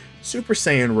 or Super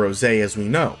Saiyan Rose as we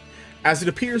know, as it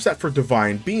appears that for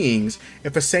divine beings,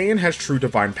 if a Saiyan has true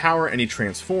divine power and he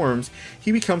transforms,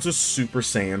 he becomes a Super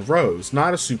Saiyan Rose,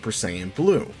 not a Super Saiyan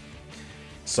Blue.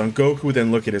 Son Goku would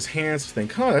then look at his hands and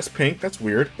think, huh, that's pink, that's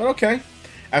weird, but okay,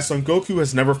 as Son Goku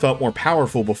has never felt more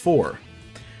powerful before.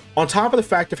 On top of the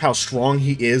fact of how strong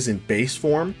he is in base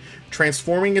form,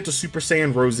 transforming into Super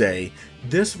Saiyan Rose,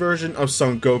 this version of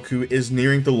Son Goku is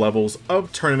nearing the levels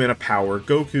of Tournament of Power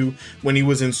Goku when he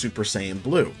was in Super Saiyan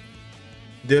Blue.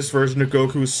 This version of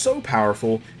Goku is so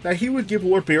powerful that he would give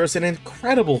Lord Beerus an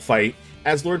incredible fight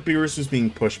as Lord Beerus was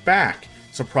being pushed back,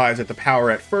 surprised at the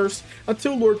power at first,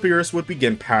 until Lord Beerus would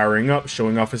begin powering up,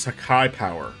 showing off his Hakai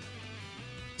power.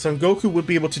 Son Goku would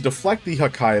be able to deflect the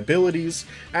Hakai abilities,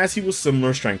 as he was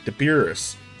similar strength to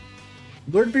Beerus.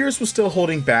 Lord Beerus was still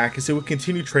holding back as he would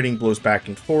continue trading blows back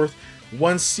and forth,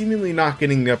 one seemingly not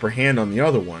getting the upper hand on the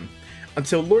other one,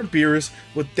 until Lord Beerus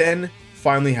would then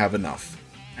finally have enough,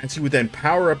 as he would then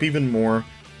power up even more,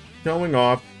 showing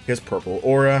off his purple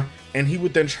aura, and he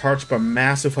would then charge up a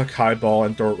massive Hakai ball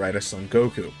and throw it right at Son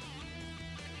Goku.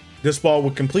 This ball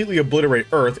would completely obliterate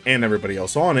Earth and everybody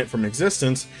else on it from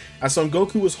existence. As Son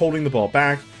Goku was holding the ball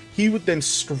back, he would then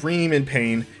scream in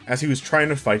pain as he was trying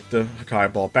to fight the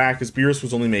Hakai ball back, as Beerus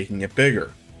was only making it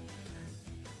bigger.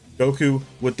 Goku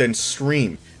would then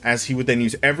scream as he would then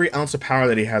use every ounce of power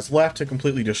that he has left to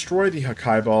completely destroy the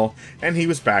Hakai ball, and he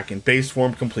was back in base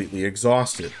form, completely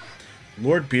exhausted.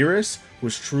 Lord Beerus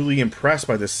was truly impressed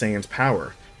by this Saiyan's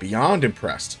power, beyond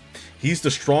impressed. He's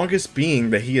the strongest being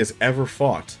that he has ever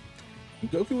fought.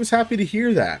 And Goku was happy to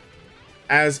hear that,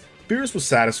 as Beerus was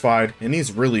satisfied and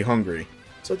he's really hungry.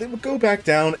 So they would go back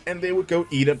down and they would go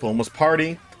eat at Bulma's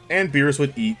party, and Beerus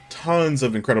would eat tons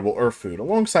of incredible Earth food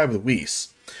alongside with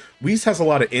Whis. Whis has a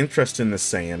lot of interest in this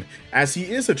Saiyan, as he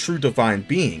is a true divine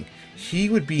being. He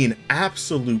would be an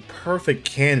absolute perfect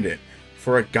candidate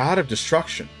for a God of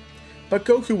Destruction. But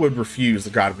Goku would refuse the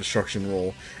God of Destruction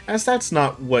role, as that's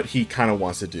not what he kind of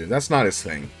wants to do. That's not his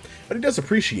thing. But he does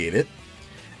appreciate it.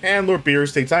 And Lord Beerus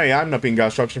states, hey, I'm not being God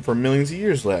of Destruction for millions of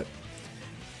years yet.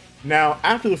 Now,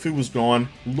 after the food was gone,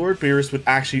 Lord Beerus would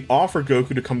actually offer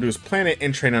Goku to come to his planet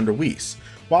and train under Whis.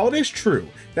 While it is true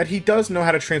that he does know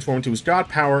how to transform into his god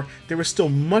power, there is still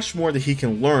much more that he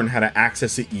can learn how to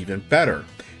access it even better,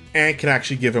 and can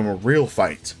actually give him a real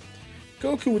fight.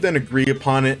 Goku would then agree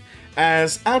upon it,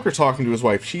 as after talking to his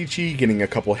wife Chi-Chi, getting a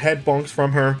couple head bonks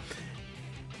from her,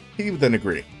 he would then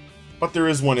agree. But there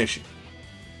is one issue.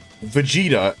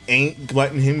 Vegeta ain't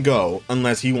letting him go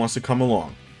unless he wants to come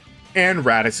along. And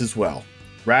Raditz as well.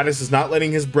 Raditz is not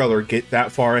letting his brother get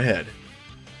that far ahead.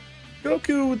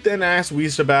 Goku would then ask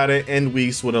Whis about it, and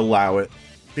Whis would allow it,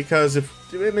 because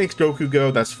if it makes Goku go,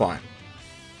 that's fine.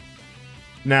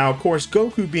 Now, of course,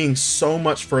 Goku being so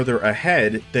much further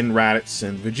ahead than Raditz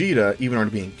and Vegeta, even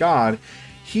already being God,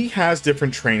 he has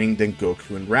different training than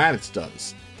Goku and Raditz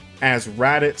does. As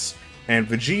Raditz and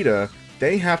Vegeta,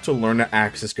 they have to learn to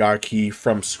access God Ki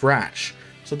from scratch.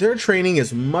 So their training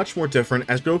is much more different,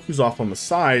 as Goku's off on the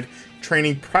side,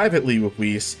 training privately with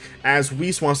Whis, as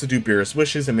Whis wants to do Beerus'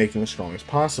 wishes and make him as strong as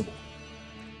possible.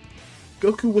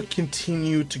 Goku would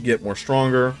continue to get more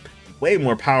stronger, way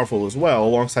more powerful as well,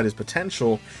 alongside his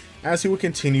potential, as he would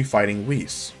continue fighting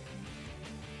Whis.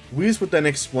 Whis would then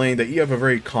explain that you have a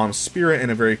very calm spirit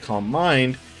and a very calm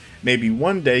mind. Maybe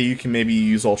one day you can maybe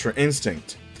use Ultra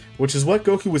Instinct, which is what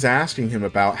Goku was asking him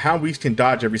about, how Whis can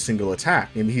dodge every single attack.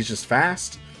 Maybe he's just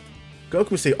fast?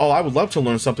 Goku would say, oh, I would love to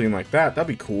learn something like that, that'd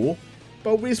be cool.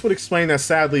 But Whis would explain that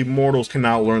sadly mortals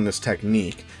cannot learn this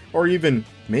technique, or even,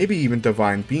 maybe even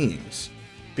divine beings.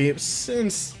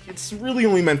 Since it's really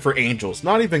only meant for angels,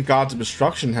 not even gods of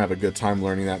destruction have a good time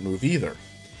learning that move either.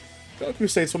 Goku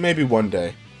states, well, maybe one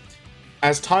day.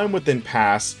 As time would then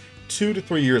pass, 2 to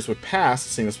 3 years would pass,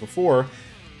 same as before,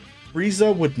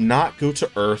 Frieza would not go to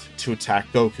Earth to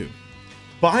attack Goku.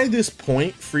 By this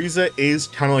point, Frieza is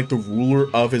kind of like the ruler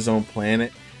of his own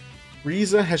planet.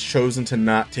 Frieza has chosen to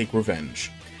not take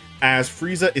revenge, as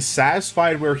Frieza is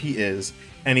satisfied where he is,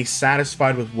 and he's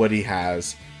satisfied with what he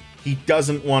has. He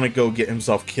doesn't want to go get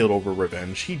himself killed over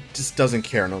revenge. He just doesn't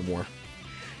care no more.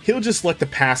 He'll just let the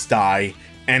past die,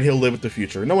 and he'll live with the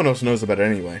future. No one else knows about it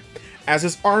anyway. As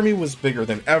his army was bigger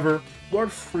than ever, Lord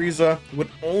Frieza would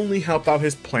only help out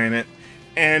his planet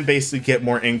and basically get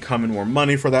more income and more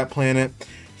money for that planet.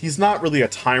 He's not really a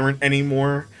tyrant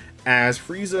anymore, as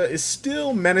Frieza is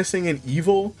still menacing and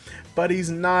evil, but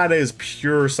he's not as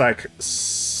pure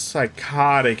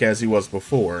psychotic as he was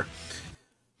before.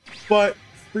 But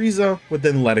Frieza would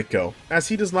then let it go, as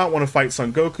he does not want to fight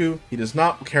Son Goku. He does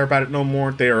not care about it no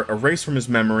more. They are erased from his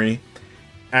memory,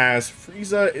 as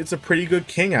Frieza is a pretty good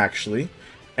king actually,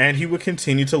 and he would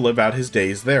continue to live out his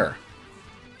days there.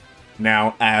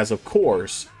 Now, as of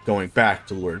course, going back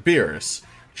to Lord Beerus,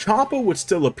 Champa would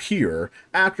still appear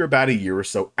after about a year or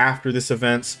so after this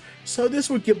event, so this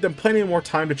would give them plenty more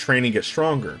time to train and get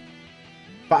stronger.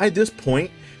 By this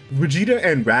point, Vegeta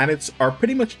and Raditz are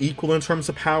pretty much equal in terms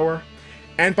of power,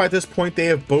 and by this point they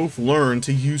have both learned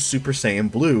to use Super Saiyan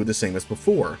Blue the same as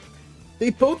before. They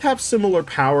both have similar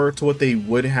power to what they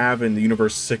would have in the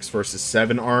Universe 6 vs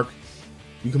 7 arc.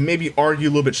 You can maybe argue a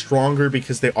little bit stronger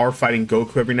because they are fighting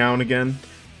Goku every now and again,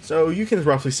 so you can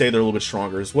roughly say they're a little bit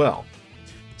stronger as well.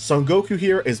 Son Goku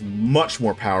here is much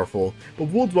more powerful, but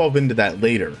we'll delve into that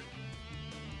later.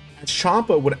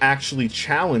 Champa would actually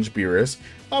challenge Beerus,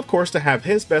 of course, to have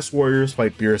his best warriors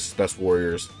fight Beerus' best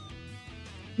warriors.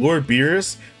 Lord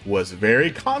Beerus was very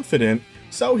confident,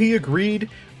 so he agreed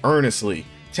earnestly,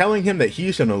 telling him that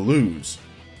he's gonna lose.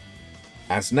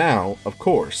 As now, of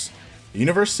course, the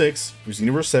Universe 6 vs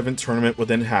Universe 7 tournament would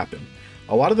then happen.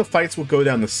 A lot of the fights will go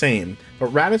down the same,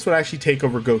 but Raditz would actually take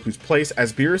over Goku's place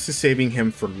as Beerus is saving him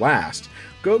for last.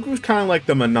 Goku's kind of like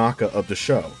the Manaka of the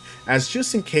show, as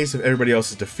just in case if everybody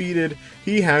else is defeated,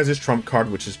 he has his trump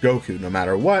card, which is Goku. No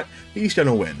matter what, he's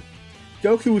gonna win.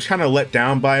 Goku was kind of let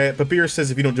down by it, but Beerus says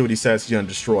if you don't do what he says, he's gonna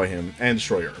destroy him and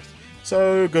destroy Earth.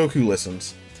 So Goku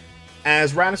listens.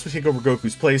 As Raditz would take over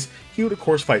Goku's place, he would of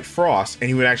course fight Frost, and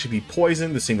he would actually be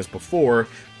poisoned the same as before,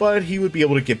 but he would be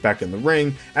able to get back in the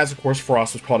ring, as of course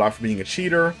Frost was called out for being a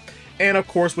cheater. And of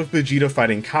course with Vegeta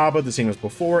fighting Kaba the same as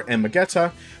before, and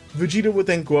Vegeta, Vegeta would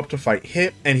then go up to fight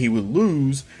Hit, and he would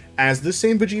lose, as this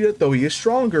same Vegeta, though he is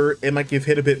stronger, it might give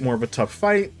Hit a bit more of a tough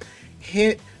fight.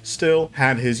 Hit still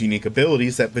had his unique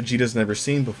abilities that Vegeta's never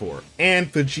seen before,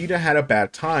 and Vegeta had a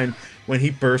bad time when he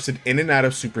bursted in and out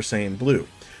of Super Saiyan Blue,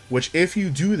 which if you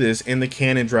do this in the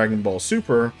canon Dragon Ball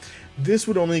Super, this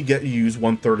would only get you use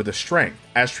 1/3 of the strength,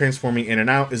 as transforming in and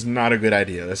out is not a good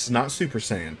idea. This is not Super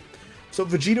Saiyan. So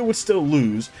Vegeta would still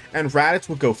lose, and Raditz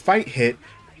would go fight Hit.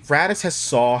 Raditz has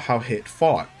saw how Hit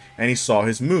fought, and he saw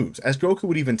his moves, as Goku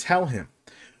would even tell him.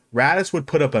 Raditz would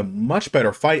put up a much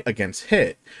better fight against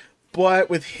Hit, but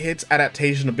with Hit's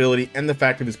adaptation ability and the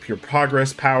fact of his pure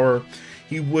progress power,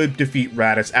 he would defeat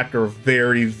Raditz after a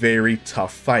very, very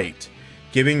tough fight,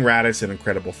 giving Raditz an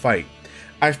incredible fight.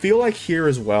 I feel like here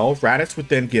as well, Raditz would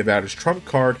then give out his trump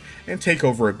card and take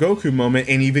over a Goku moment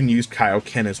and even use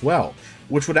Kaioken as well,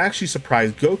 which would actually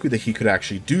surprise Goku that he could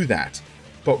actually do that.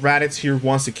 But Raditz here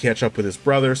wants to catch up with his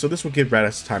brother, so this would give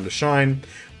Raditz time to shine,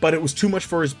 but it was too much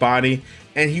for his body,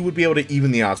 and he would be able to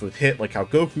even the odds with Hit like how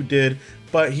Goku did,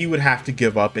 but he would have to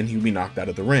give up and he would be knocked out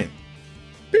of the ring.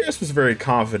 Beerus was very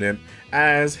confident,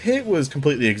 as Hit was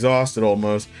completely exhausted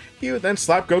almost. He would then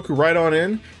slap Goku right on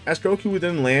in, as Goku would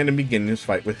then land and begin his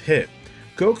fight with Hit.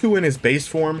 Goku in his base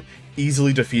form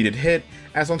easily defeated Hit,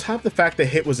 as on top of the fact that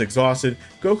Hit was exhausted,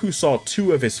 Goku saw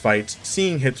 2 of his fights,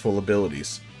 seeing Hit's full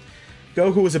abilities.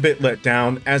 Goku was a bit let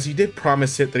down, as he did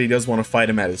promise Hit that he does want to fight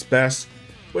him at his best,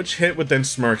 which Hit would then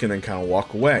smirk and then kind of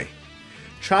walk away.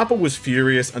 Champa was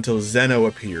furious until Zeno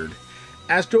appeared,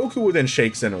 as Goku would then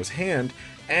shake Zeno's hand,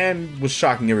 and was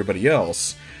shocking everybody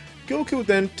else. Goku would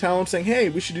then tell him saying, hey,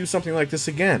 we should do something like this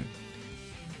again.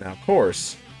 Now of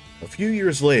course, a few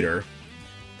years later,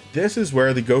 this is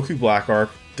where the Goku Black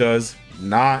Arc does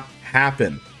not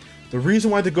happen. The reason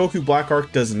why the Goku Black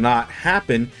Arc does not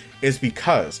happen is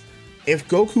because if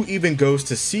Goku even goes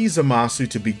to see Zamasu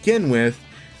to begin with,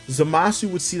 Zamasu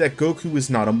would see that Goku is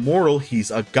not a mortal,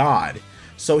 he's a god.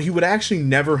 So he would actually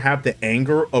never have the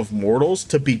anger of mortals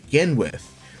to begin with.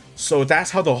 So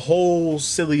that's how the whole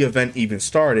silly event even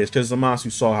started, because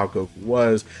Zamasu saw how Goku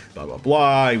was, blah blah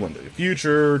blah, he went to the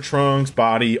future, Trunks,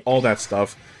 body, all that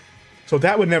stuff. So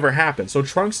that would never happen. So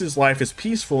Trunks' life is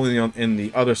peaceful in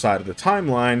the other side of the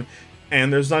timeline,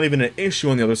 and there's not even an issue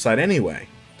on the other side anyway.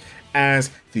 As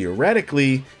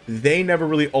theoretically, they never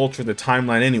really altered the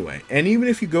timeline anyway. And even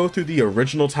if you go through the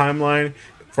original timeline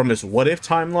from this what if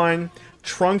timeline,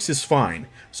 Trunks is fine.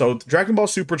 So Dragon Ball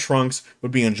Super Trunks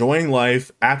would be enjoying life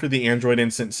after the Android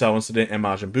incident, Cell incident, and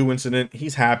Majin Buu incident.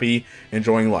 He's happy,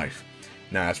 enjoying life.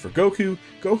 Now as for Goku,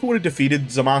 Goku would have defeated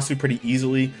Zamasu pretty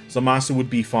easily. Zamasu would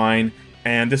be fine,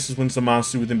 and this is when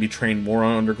Zamasu would then be trained more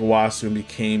under Gowasu and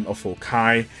became a full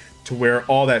Kai, to where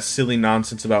all that silly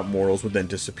nonsense about morals would then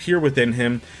disappear within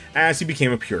him as he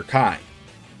became a pure Kai.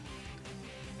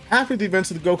 After the events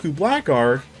of the Goku Black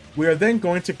arc, we are then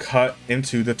going to cut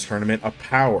into the Tournament of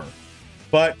Power.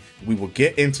 But we will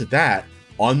get into that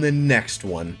on the next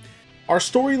one. Our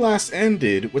story last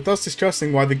ended with us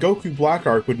discussing why the Goku Black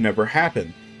arc would never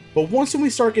happen. But once we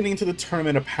start getting into the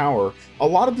Tournament of Power, a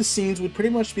lot of the scenes would pretty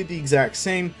much be the exact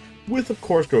same, with of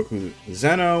course Goku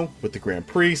Zeno, with the Grand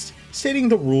Priest, stating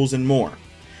the rules and more.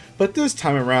 But this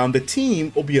time around, the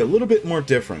team will be a little bit more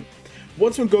different.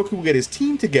 Once when Goku will get his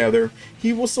team together,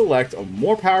 he will select a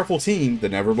more powerful team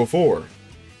than ever before.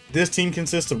 This team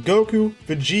consists of Goku,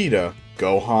 Vegeta,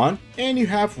 Gohan, and you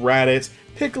have Raditz,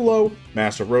 Piccolo,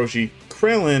 Master Roshi,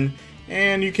 Krillin,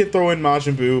 and you can throw in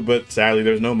Majin Buu, but sadly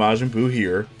there's no Majin Buu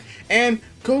here. And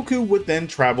Goku would then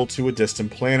travel to a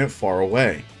distant planet far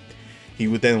away. He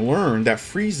would then learn that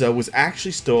Frieza was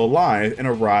actually still alive and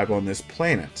arrive on this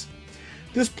planet.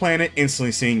 This planet,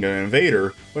 instantly seeing an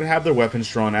invader, would have their weapons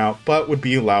drawn out, but would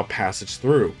be allowed passage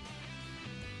through.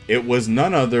 It was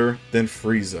none other than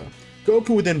Frieza.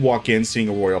 Goku would then walk in, seeing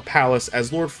a royal palace,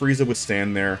 as Lord Frieza would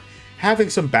stand there, having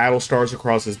some battle scars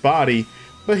across his body,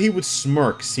 but he would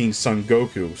smirk seeing Son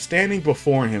Goku standing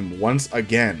before him once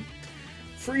again.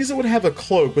 Frieza would have a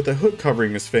cloak with a hood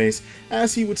covering his face.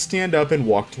 As he would stand up and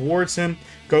walk towards him,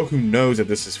 Goku knows that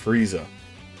this is Frieza.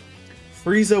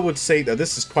 Frieza would say that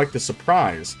this is quite the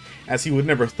surprise, as he would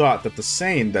never thought that the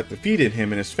Saiyan that defeated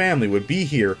him and his family would be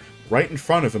here right in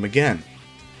front of him again.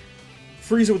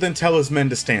 Frieza would then tell his men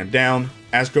to stand down,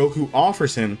 as Goku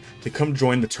offers him to come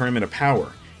join the Tournament of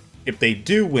Power. If they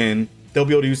do win, they'll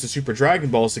be able to use the Super Dragon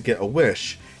Balls to get a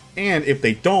wish, and if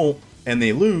they don't, and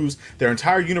they lose, their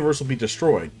entire universe will be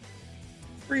destroyed.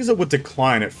 Frieza would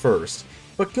decline at first,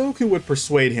 but Goku would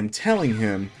persuade him, telling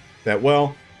him that,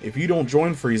 well, if you don't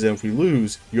join Frieza, if we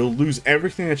lose, you'll lose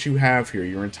everything that you have here,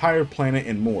 your entire planet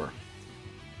and more.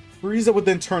 Frieza would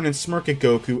then turn and smirk at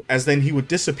Goku, as then he would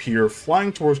disappear,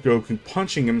 flying towards Goku,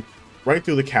 punching him right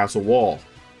through the castle wall.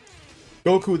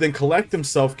 Goku would then collect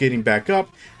himself, getting back up,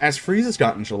 as Frieza's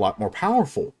gotten a lot more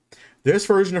powerful. This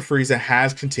version of Frieza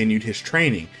has continued his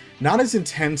training, not as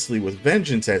intensely with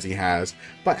vengeance as he has,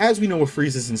 but as we know with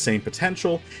Frieza's insane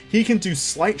potential, he can do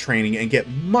slight training and get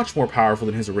much more powerful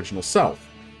than his original self.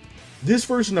 This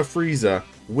version of Frieza,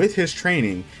 with his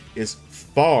training, is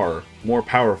far more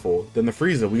powerful than the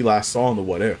Frieza we last saw in the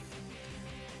What If.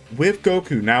 With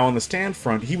Goku now on the stand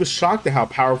front, he was shocked at how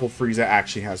powerful Frieza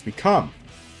actually has become,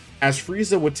 as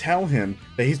Frieza would tell him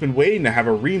that he's been waiting to have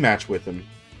a rematch with him,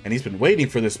 and he's been waiting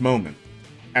for this moment.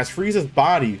 As Frieza's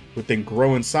body would then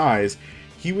grow in size,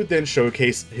 he would then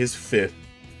showcase his fifth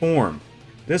form.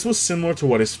 This was similar to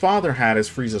what his father had as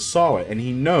Frieza saw it, and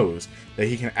he knows that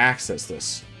he can access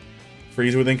this.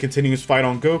 Frieza would then continue his fight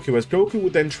on Goku, as Goku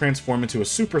would then transform into a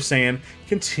Super Saiyan,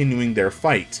 continuing their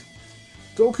fight.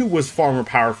 Goku was far more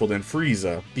powerful than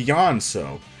Frieza, beyond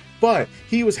so, but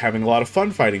he was having a lot of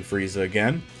fun fighting Frieza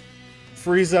again.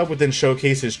 Frieza would then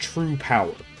showcase his true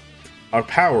power. A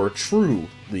power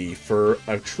truly for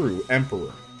a true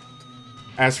emperor.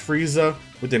 As Frieza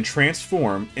would then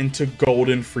transform into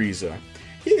Golden Frieza.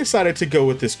 He decided to go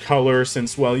with this color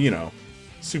since, well, you know,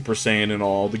 Super Saiyan and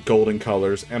all, the golden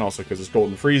colors, and also because it's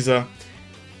Golden Frieza.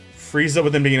 Frieza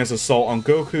would then begin his assault on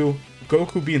Goku,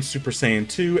 Goku being Super Saiyan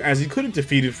 2, as he could have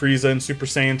defeated Frieza in Super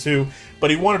Saiyan 2, but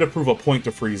he wanted to prove a point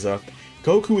to Frieza.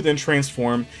 Goku would then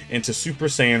transform into Super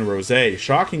Saiyan Rose,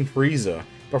 shocking Frieza,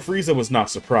 but Frieza was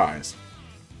not surprised.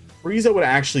 Frieza would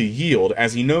actually yield,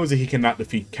 as he knows that he cannot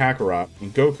defeat Kakarot,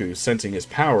 and Goku, sensing his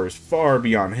powers far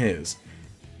beyond his.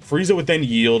 Frieza would then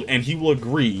yield, and he will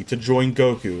agree to join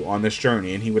Goku on this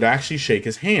journey, and he would actually shake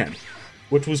his hand,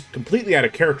 which was completely out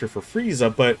of character for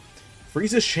Frieza, but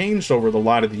Frieza's changed over the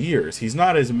lot of the years. He's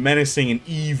not as menacing and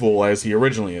evil as he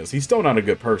originally is. He's still not a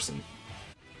good person,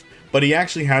 but he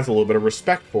actually has a little bit of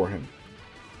respect for him.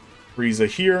 Frieza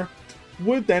here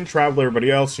would then travel to everybody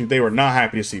else, who they were not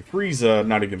happy to see Frieza,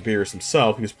 not even Beerus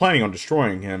himself. He was planning on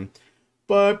destroying him,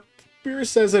 but Beerus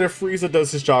says that if Frieza does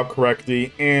his job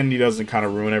correctly and he doesn't kind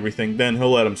of ruin everything, then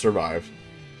he'll let him survive.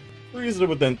 Frieza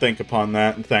would then think upon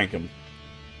that and thank him.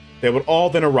 They would all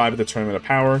then arrive at the Tournament of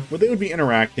Power, where they would be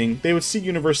interacting. They would see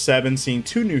Universe 7, seeing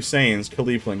 2 new Saiyans,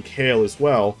 Caulifla and Kale as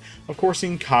well. Of course,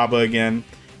 seeing Kaba again,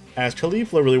 as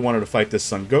Caulifla really wanted to fight this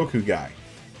Son Goku guy.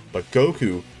 But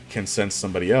Goku can sense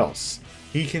somebody else.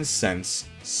 He can sense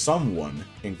someone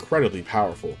incredibly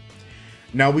powerful.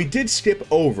 Now, we did skip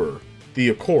over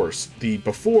of course, the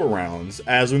before rounds,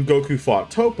 as when Goku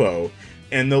fought Toppo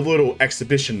in the little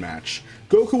exhibition match.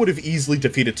 Goku would have easily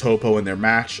defeated Toppo in their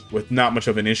match with not much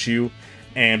of an issue,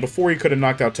 and before he could have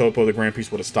knocked out Toppo, the Grand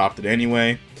Priest would have stopped it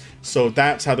anyway. So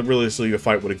that's how realistically the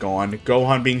fight would have gone.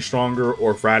 Gohan being stronger,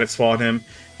 or if Raditz fought him,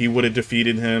 he would have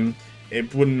defeated him.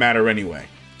 It wouldn't matter anyway.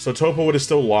 So Toppo would have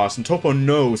still lost, and Toppo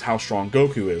knows how strong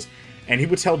Goku is. And he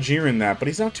would tell Jiren that, but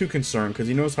he's not too concerned because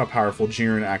he knows how powerful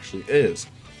Jiren actually is.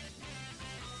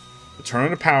 The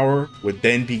Tournament of Power would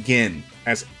then begin,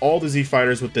 as all the Z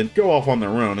fighters would then go off on their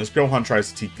own as Gohan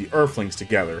tries to keep the Earthlings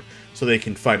together so they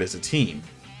can fight as a team.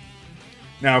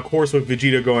 Now, of course, with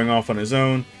Vegeta going off on his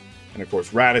own, and of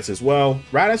course Raditz as well,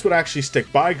 Raditz would actually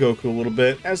stick by Goku a little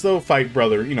bit, as though fight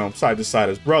brother, side to side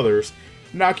as brothers,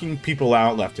 knocking people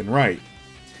out left and right.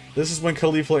 This is when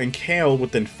Caulifla and Kale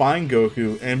would then find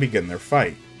Goku and begin their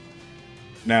fight.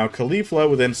 Now, Caulifla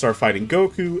would then start fighting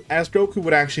Goku, as Goku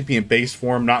would actually be in base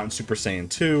form, not in Super Saiyan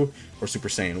 2 or Super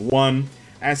Saiyan 1,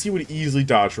 as he would easily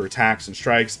dodge her attacks and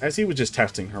strikes, as he was just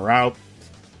testing her out.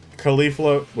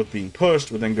 Caulifla, with being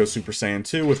pushed, would then go Super Saiyan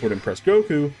 2, which would impress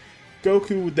Goku.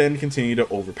 Goku would then continue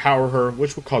to overpower her,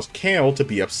 which would cause Kale to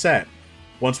be upset.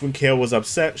 Once when Kale was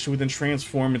upset, she would then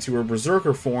transform into her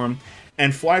Berserker form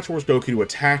and fly towards Goku to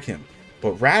attack him.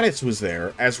 But Raditz was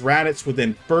there, as Raditz would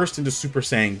then burst into Super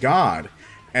Saiyan God,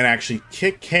 and actually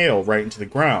kick Kale right into the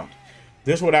ground.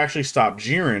 This would actually stop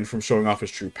Jiren from showing off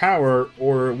his true power,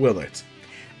 or will it?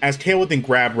 As Kale would then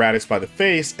grab Raditz by the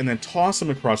face and then toss him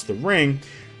across the ring,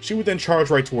 she would then charge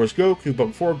right towards Goku, but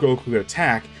before Goku could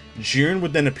attack, Jiren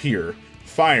would then appear,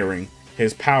 firing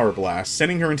his Power Blast,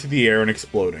 sending her into the air and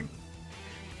exploding.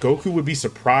 Goku would be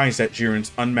surprised at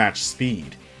Jiren's unmatched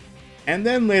speed. And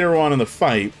then later on in the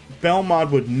fight,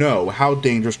 Belmod would know how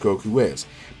dangerous Goku is.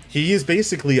 He is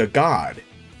basically a god.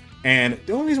 And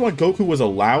the only reason why Goku was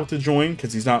allowed to join,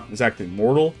 because he's not exactly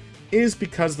mortal, is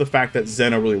because of the fact that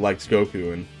Zeno really likes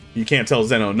Goku, and you can't tell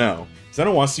Zeno no.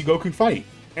 Zeno wants to see Goku fight,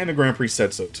 and the Grand Priest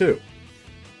said so too.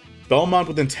 Belmont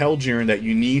would then tell Jiren that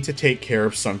you need to take care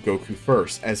of Son Goku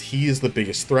first, as he is the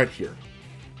biggest threat here.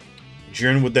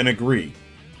 Jiren would then agree,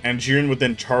 and Jiren would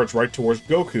then charge right towards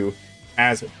Goku,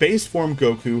 as base form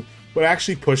Goku would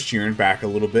actually push Jiren back a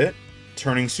little bit.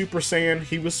 Turning Super Saiyan,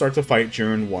 he would start to fight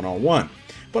Jiren one-on-one.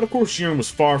 But of course Jiren was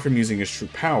far from using his true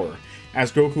power,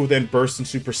 as Goku would then burst in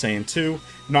Super Saiyan 2,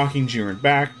 knocking Jiren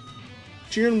back.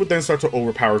 Jiren would then start to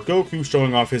overpower Goku,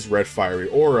 showing off his red fiery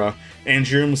aura, and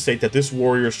Jiren would state that this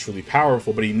warrior is truly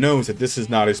powerful, but he knows that this is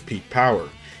not his peak power.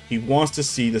 He wants to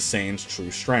see the Saiyan's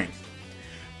true strength.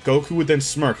 Goku would then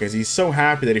smirk, as he's so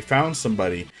happy that he found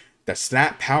somebody that's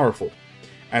that powerful,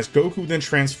 as Goku would then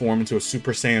transform into a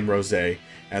Super Saiyan Rose,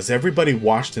 as everybody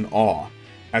watched in awe.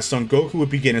 As Son Goku would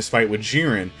begin his fight with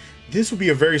Jiren, this would be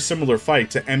a very similar fight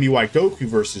to MUI Goku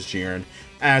versus Jiren,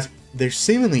 as they're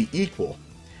seemingly equal.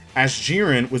 As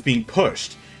Jiren was being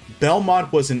pushed,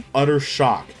 Belmont was in utter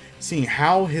shock, seeing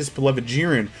how his beloved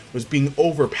Jiren was being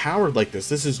overpowered like this.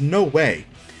 This is no way.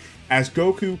 As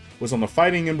Goku was on the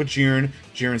fighting end with Jiren,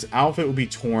 Jiren's outfit would be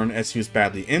torn as he was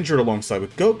badly injured alongside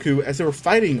with Goku, as they were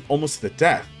fighting almost to the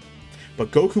death.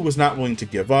 But Goku was not willing to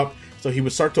give up, so he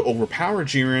would start to overpower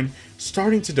Jiren,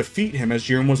 starting to defeat him as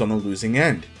Jiren was on the losing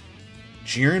end.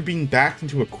 Jiren, being backed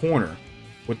into a corner,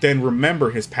 would then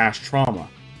remember his past trauma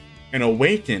and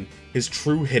awaken his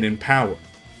true hidden power.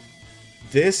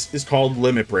 This is called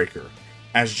Limit Breaker.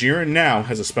 As Jiren now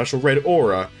has a special red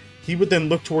aura, he would then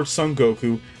look towards Son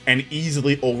Goku and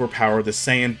easily overpower the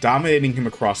Saiyan, dominating him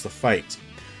across the fight,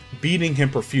 beating him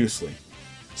profusely.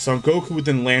 Son Goku would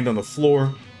then land on the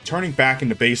floor, turning back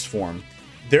into base form.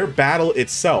 Their battle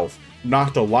itself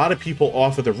knocked a lot of people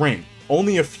off of the ring.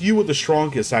 Only a few of the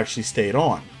strongest actually stayed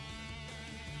on.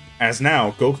 As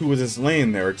now, Goku was just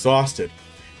laying there exhausted.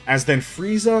 As then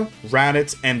Frieza,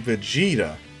 Raditz, and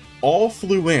Vegeta all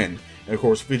flew in. And of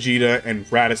course, Vegeta and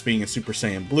Raditz being in Super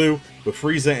Saiyan Blue, with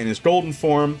Frieza in his golden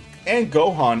form, and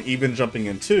Gohan even jumping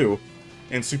in too,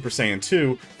 in Super Saiyan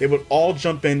 2, they would all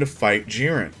jump in to fight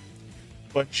Jiren.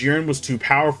 But Jiren was too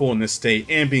powerful in this state,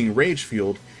 and being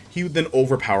rage-fueled, he would then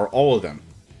overpower all of them,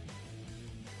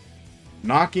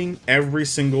 knocking every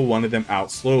single one of them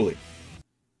out slowly.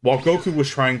 While Goku was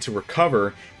trying to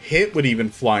recover, Hit would even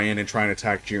fly in and try and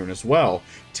attack Jiren as well,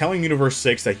 telling Universe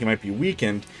 6 that he might be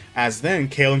weakened, as then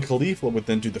Kale and Caulifla would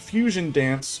then do the fusion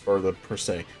dance, or the, per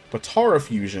se, Potara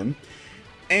fusion,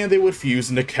 and they would fuse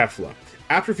into Kefla.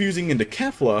 After fusing into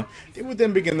Kefla, they would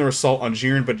then begin their assault on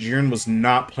Jiren, but Jiren was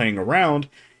not playing around.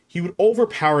 He would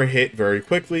overpower Hit very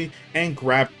quickly, and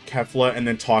grab Kefla and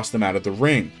then toss them out of the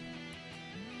ring.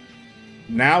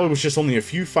 Now it was just only a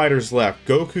few fighters left,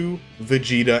 Goku,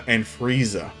 Vegeta, and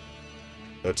Frieza.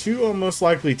 The two most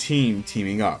likely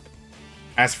teaming up.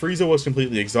 As Frieza was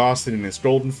completely exhausted in his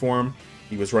golden form,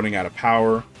 he was running out of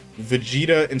power.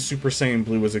 Vegeta in Super Saiyan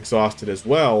Blue was exhausted as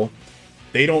well.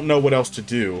 They don't know what else to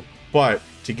do, but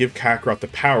to give Kakarot the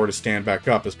power to stand back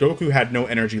up, as Goku had no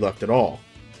energy left at all.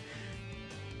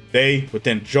 They would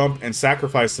then jump and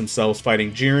sacrifice themselves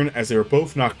fighting Jiren as they were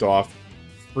both knocked off.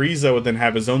 Frieza would then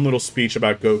have his own little speech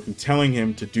about Goku telling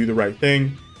him to do the right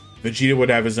thing. Vegeta would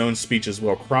have his own speech as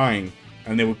well, crying,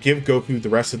 and they would give Goku the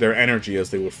rest of their energy as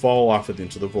they would fall off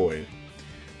into the void.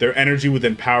 Their energy would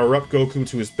then power up Goku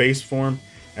to his base form,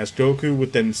 as Goku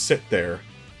would then sit there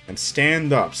and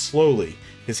stand up slowly.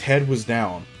 His head was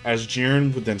down, as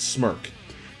Jiren would then smirk,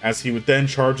 as he would then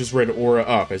charge his red aura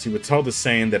up, as he would tell the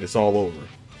Saiyan that it's all over.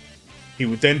 He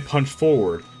would then punch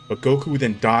forward, but Goku would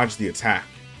then dodge the attack.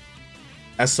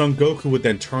 As Son Goku would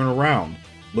then turn around,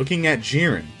 looking at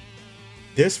Jiren.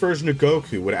 This version of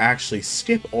Goku would actually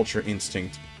skip Ultra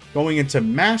Instinct, going into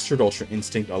Mastered Ultra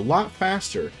Instinct a lot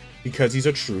faster because he's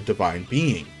a true divine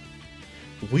being.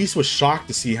 Whis was shocked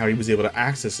to see how he was able to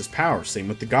access his power, same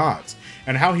with the gods,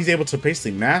 and how he's able to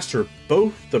basically master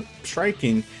both the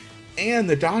striking and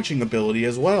the dodging ability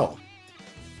as well.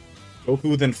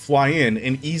 Goku would then fly in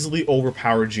and easily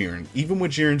overpower Jiren. Even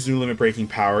with Jiren's new limit breaking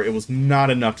power, it was not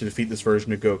enough to defeat this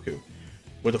version of Goku.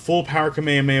 With a full power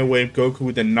Kamehameha wave, Goku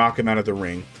would then knock him out of the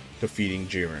ring, defeating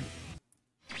Jiren.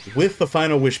 With the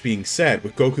final wish being said,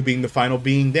 with Goku being the final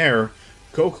being there,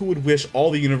 Goku would wish all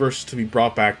the universes to be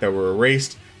brought back that were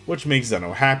erased, which makes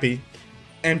Zeno happy,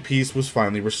 and peace was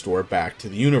finally restored back to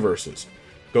the universes.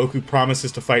 Goku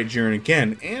promises to fight Jiren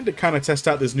again, and to kind of test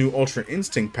out this new Ultra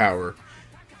Instinct power,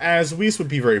 as Whis would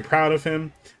be very proud of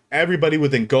him. Everybody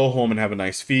would then go home and have a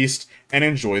nice feast and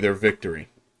enjoy their victory.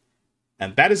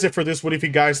 And that is it for this. What do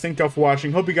you guys think? Thank you for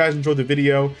watching. Hope you guys enjoyed the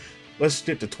video. Let's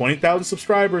get to 20,000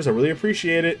 subscribers. I really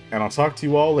appreciate it, and I'll talk to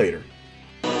you all later.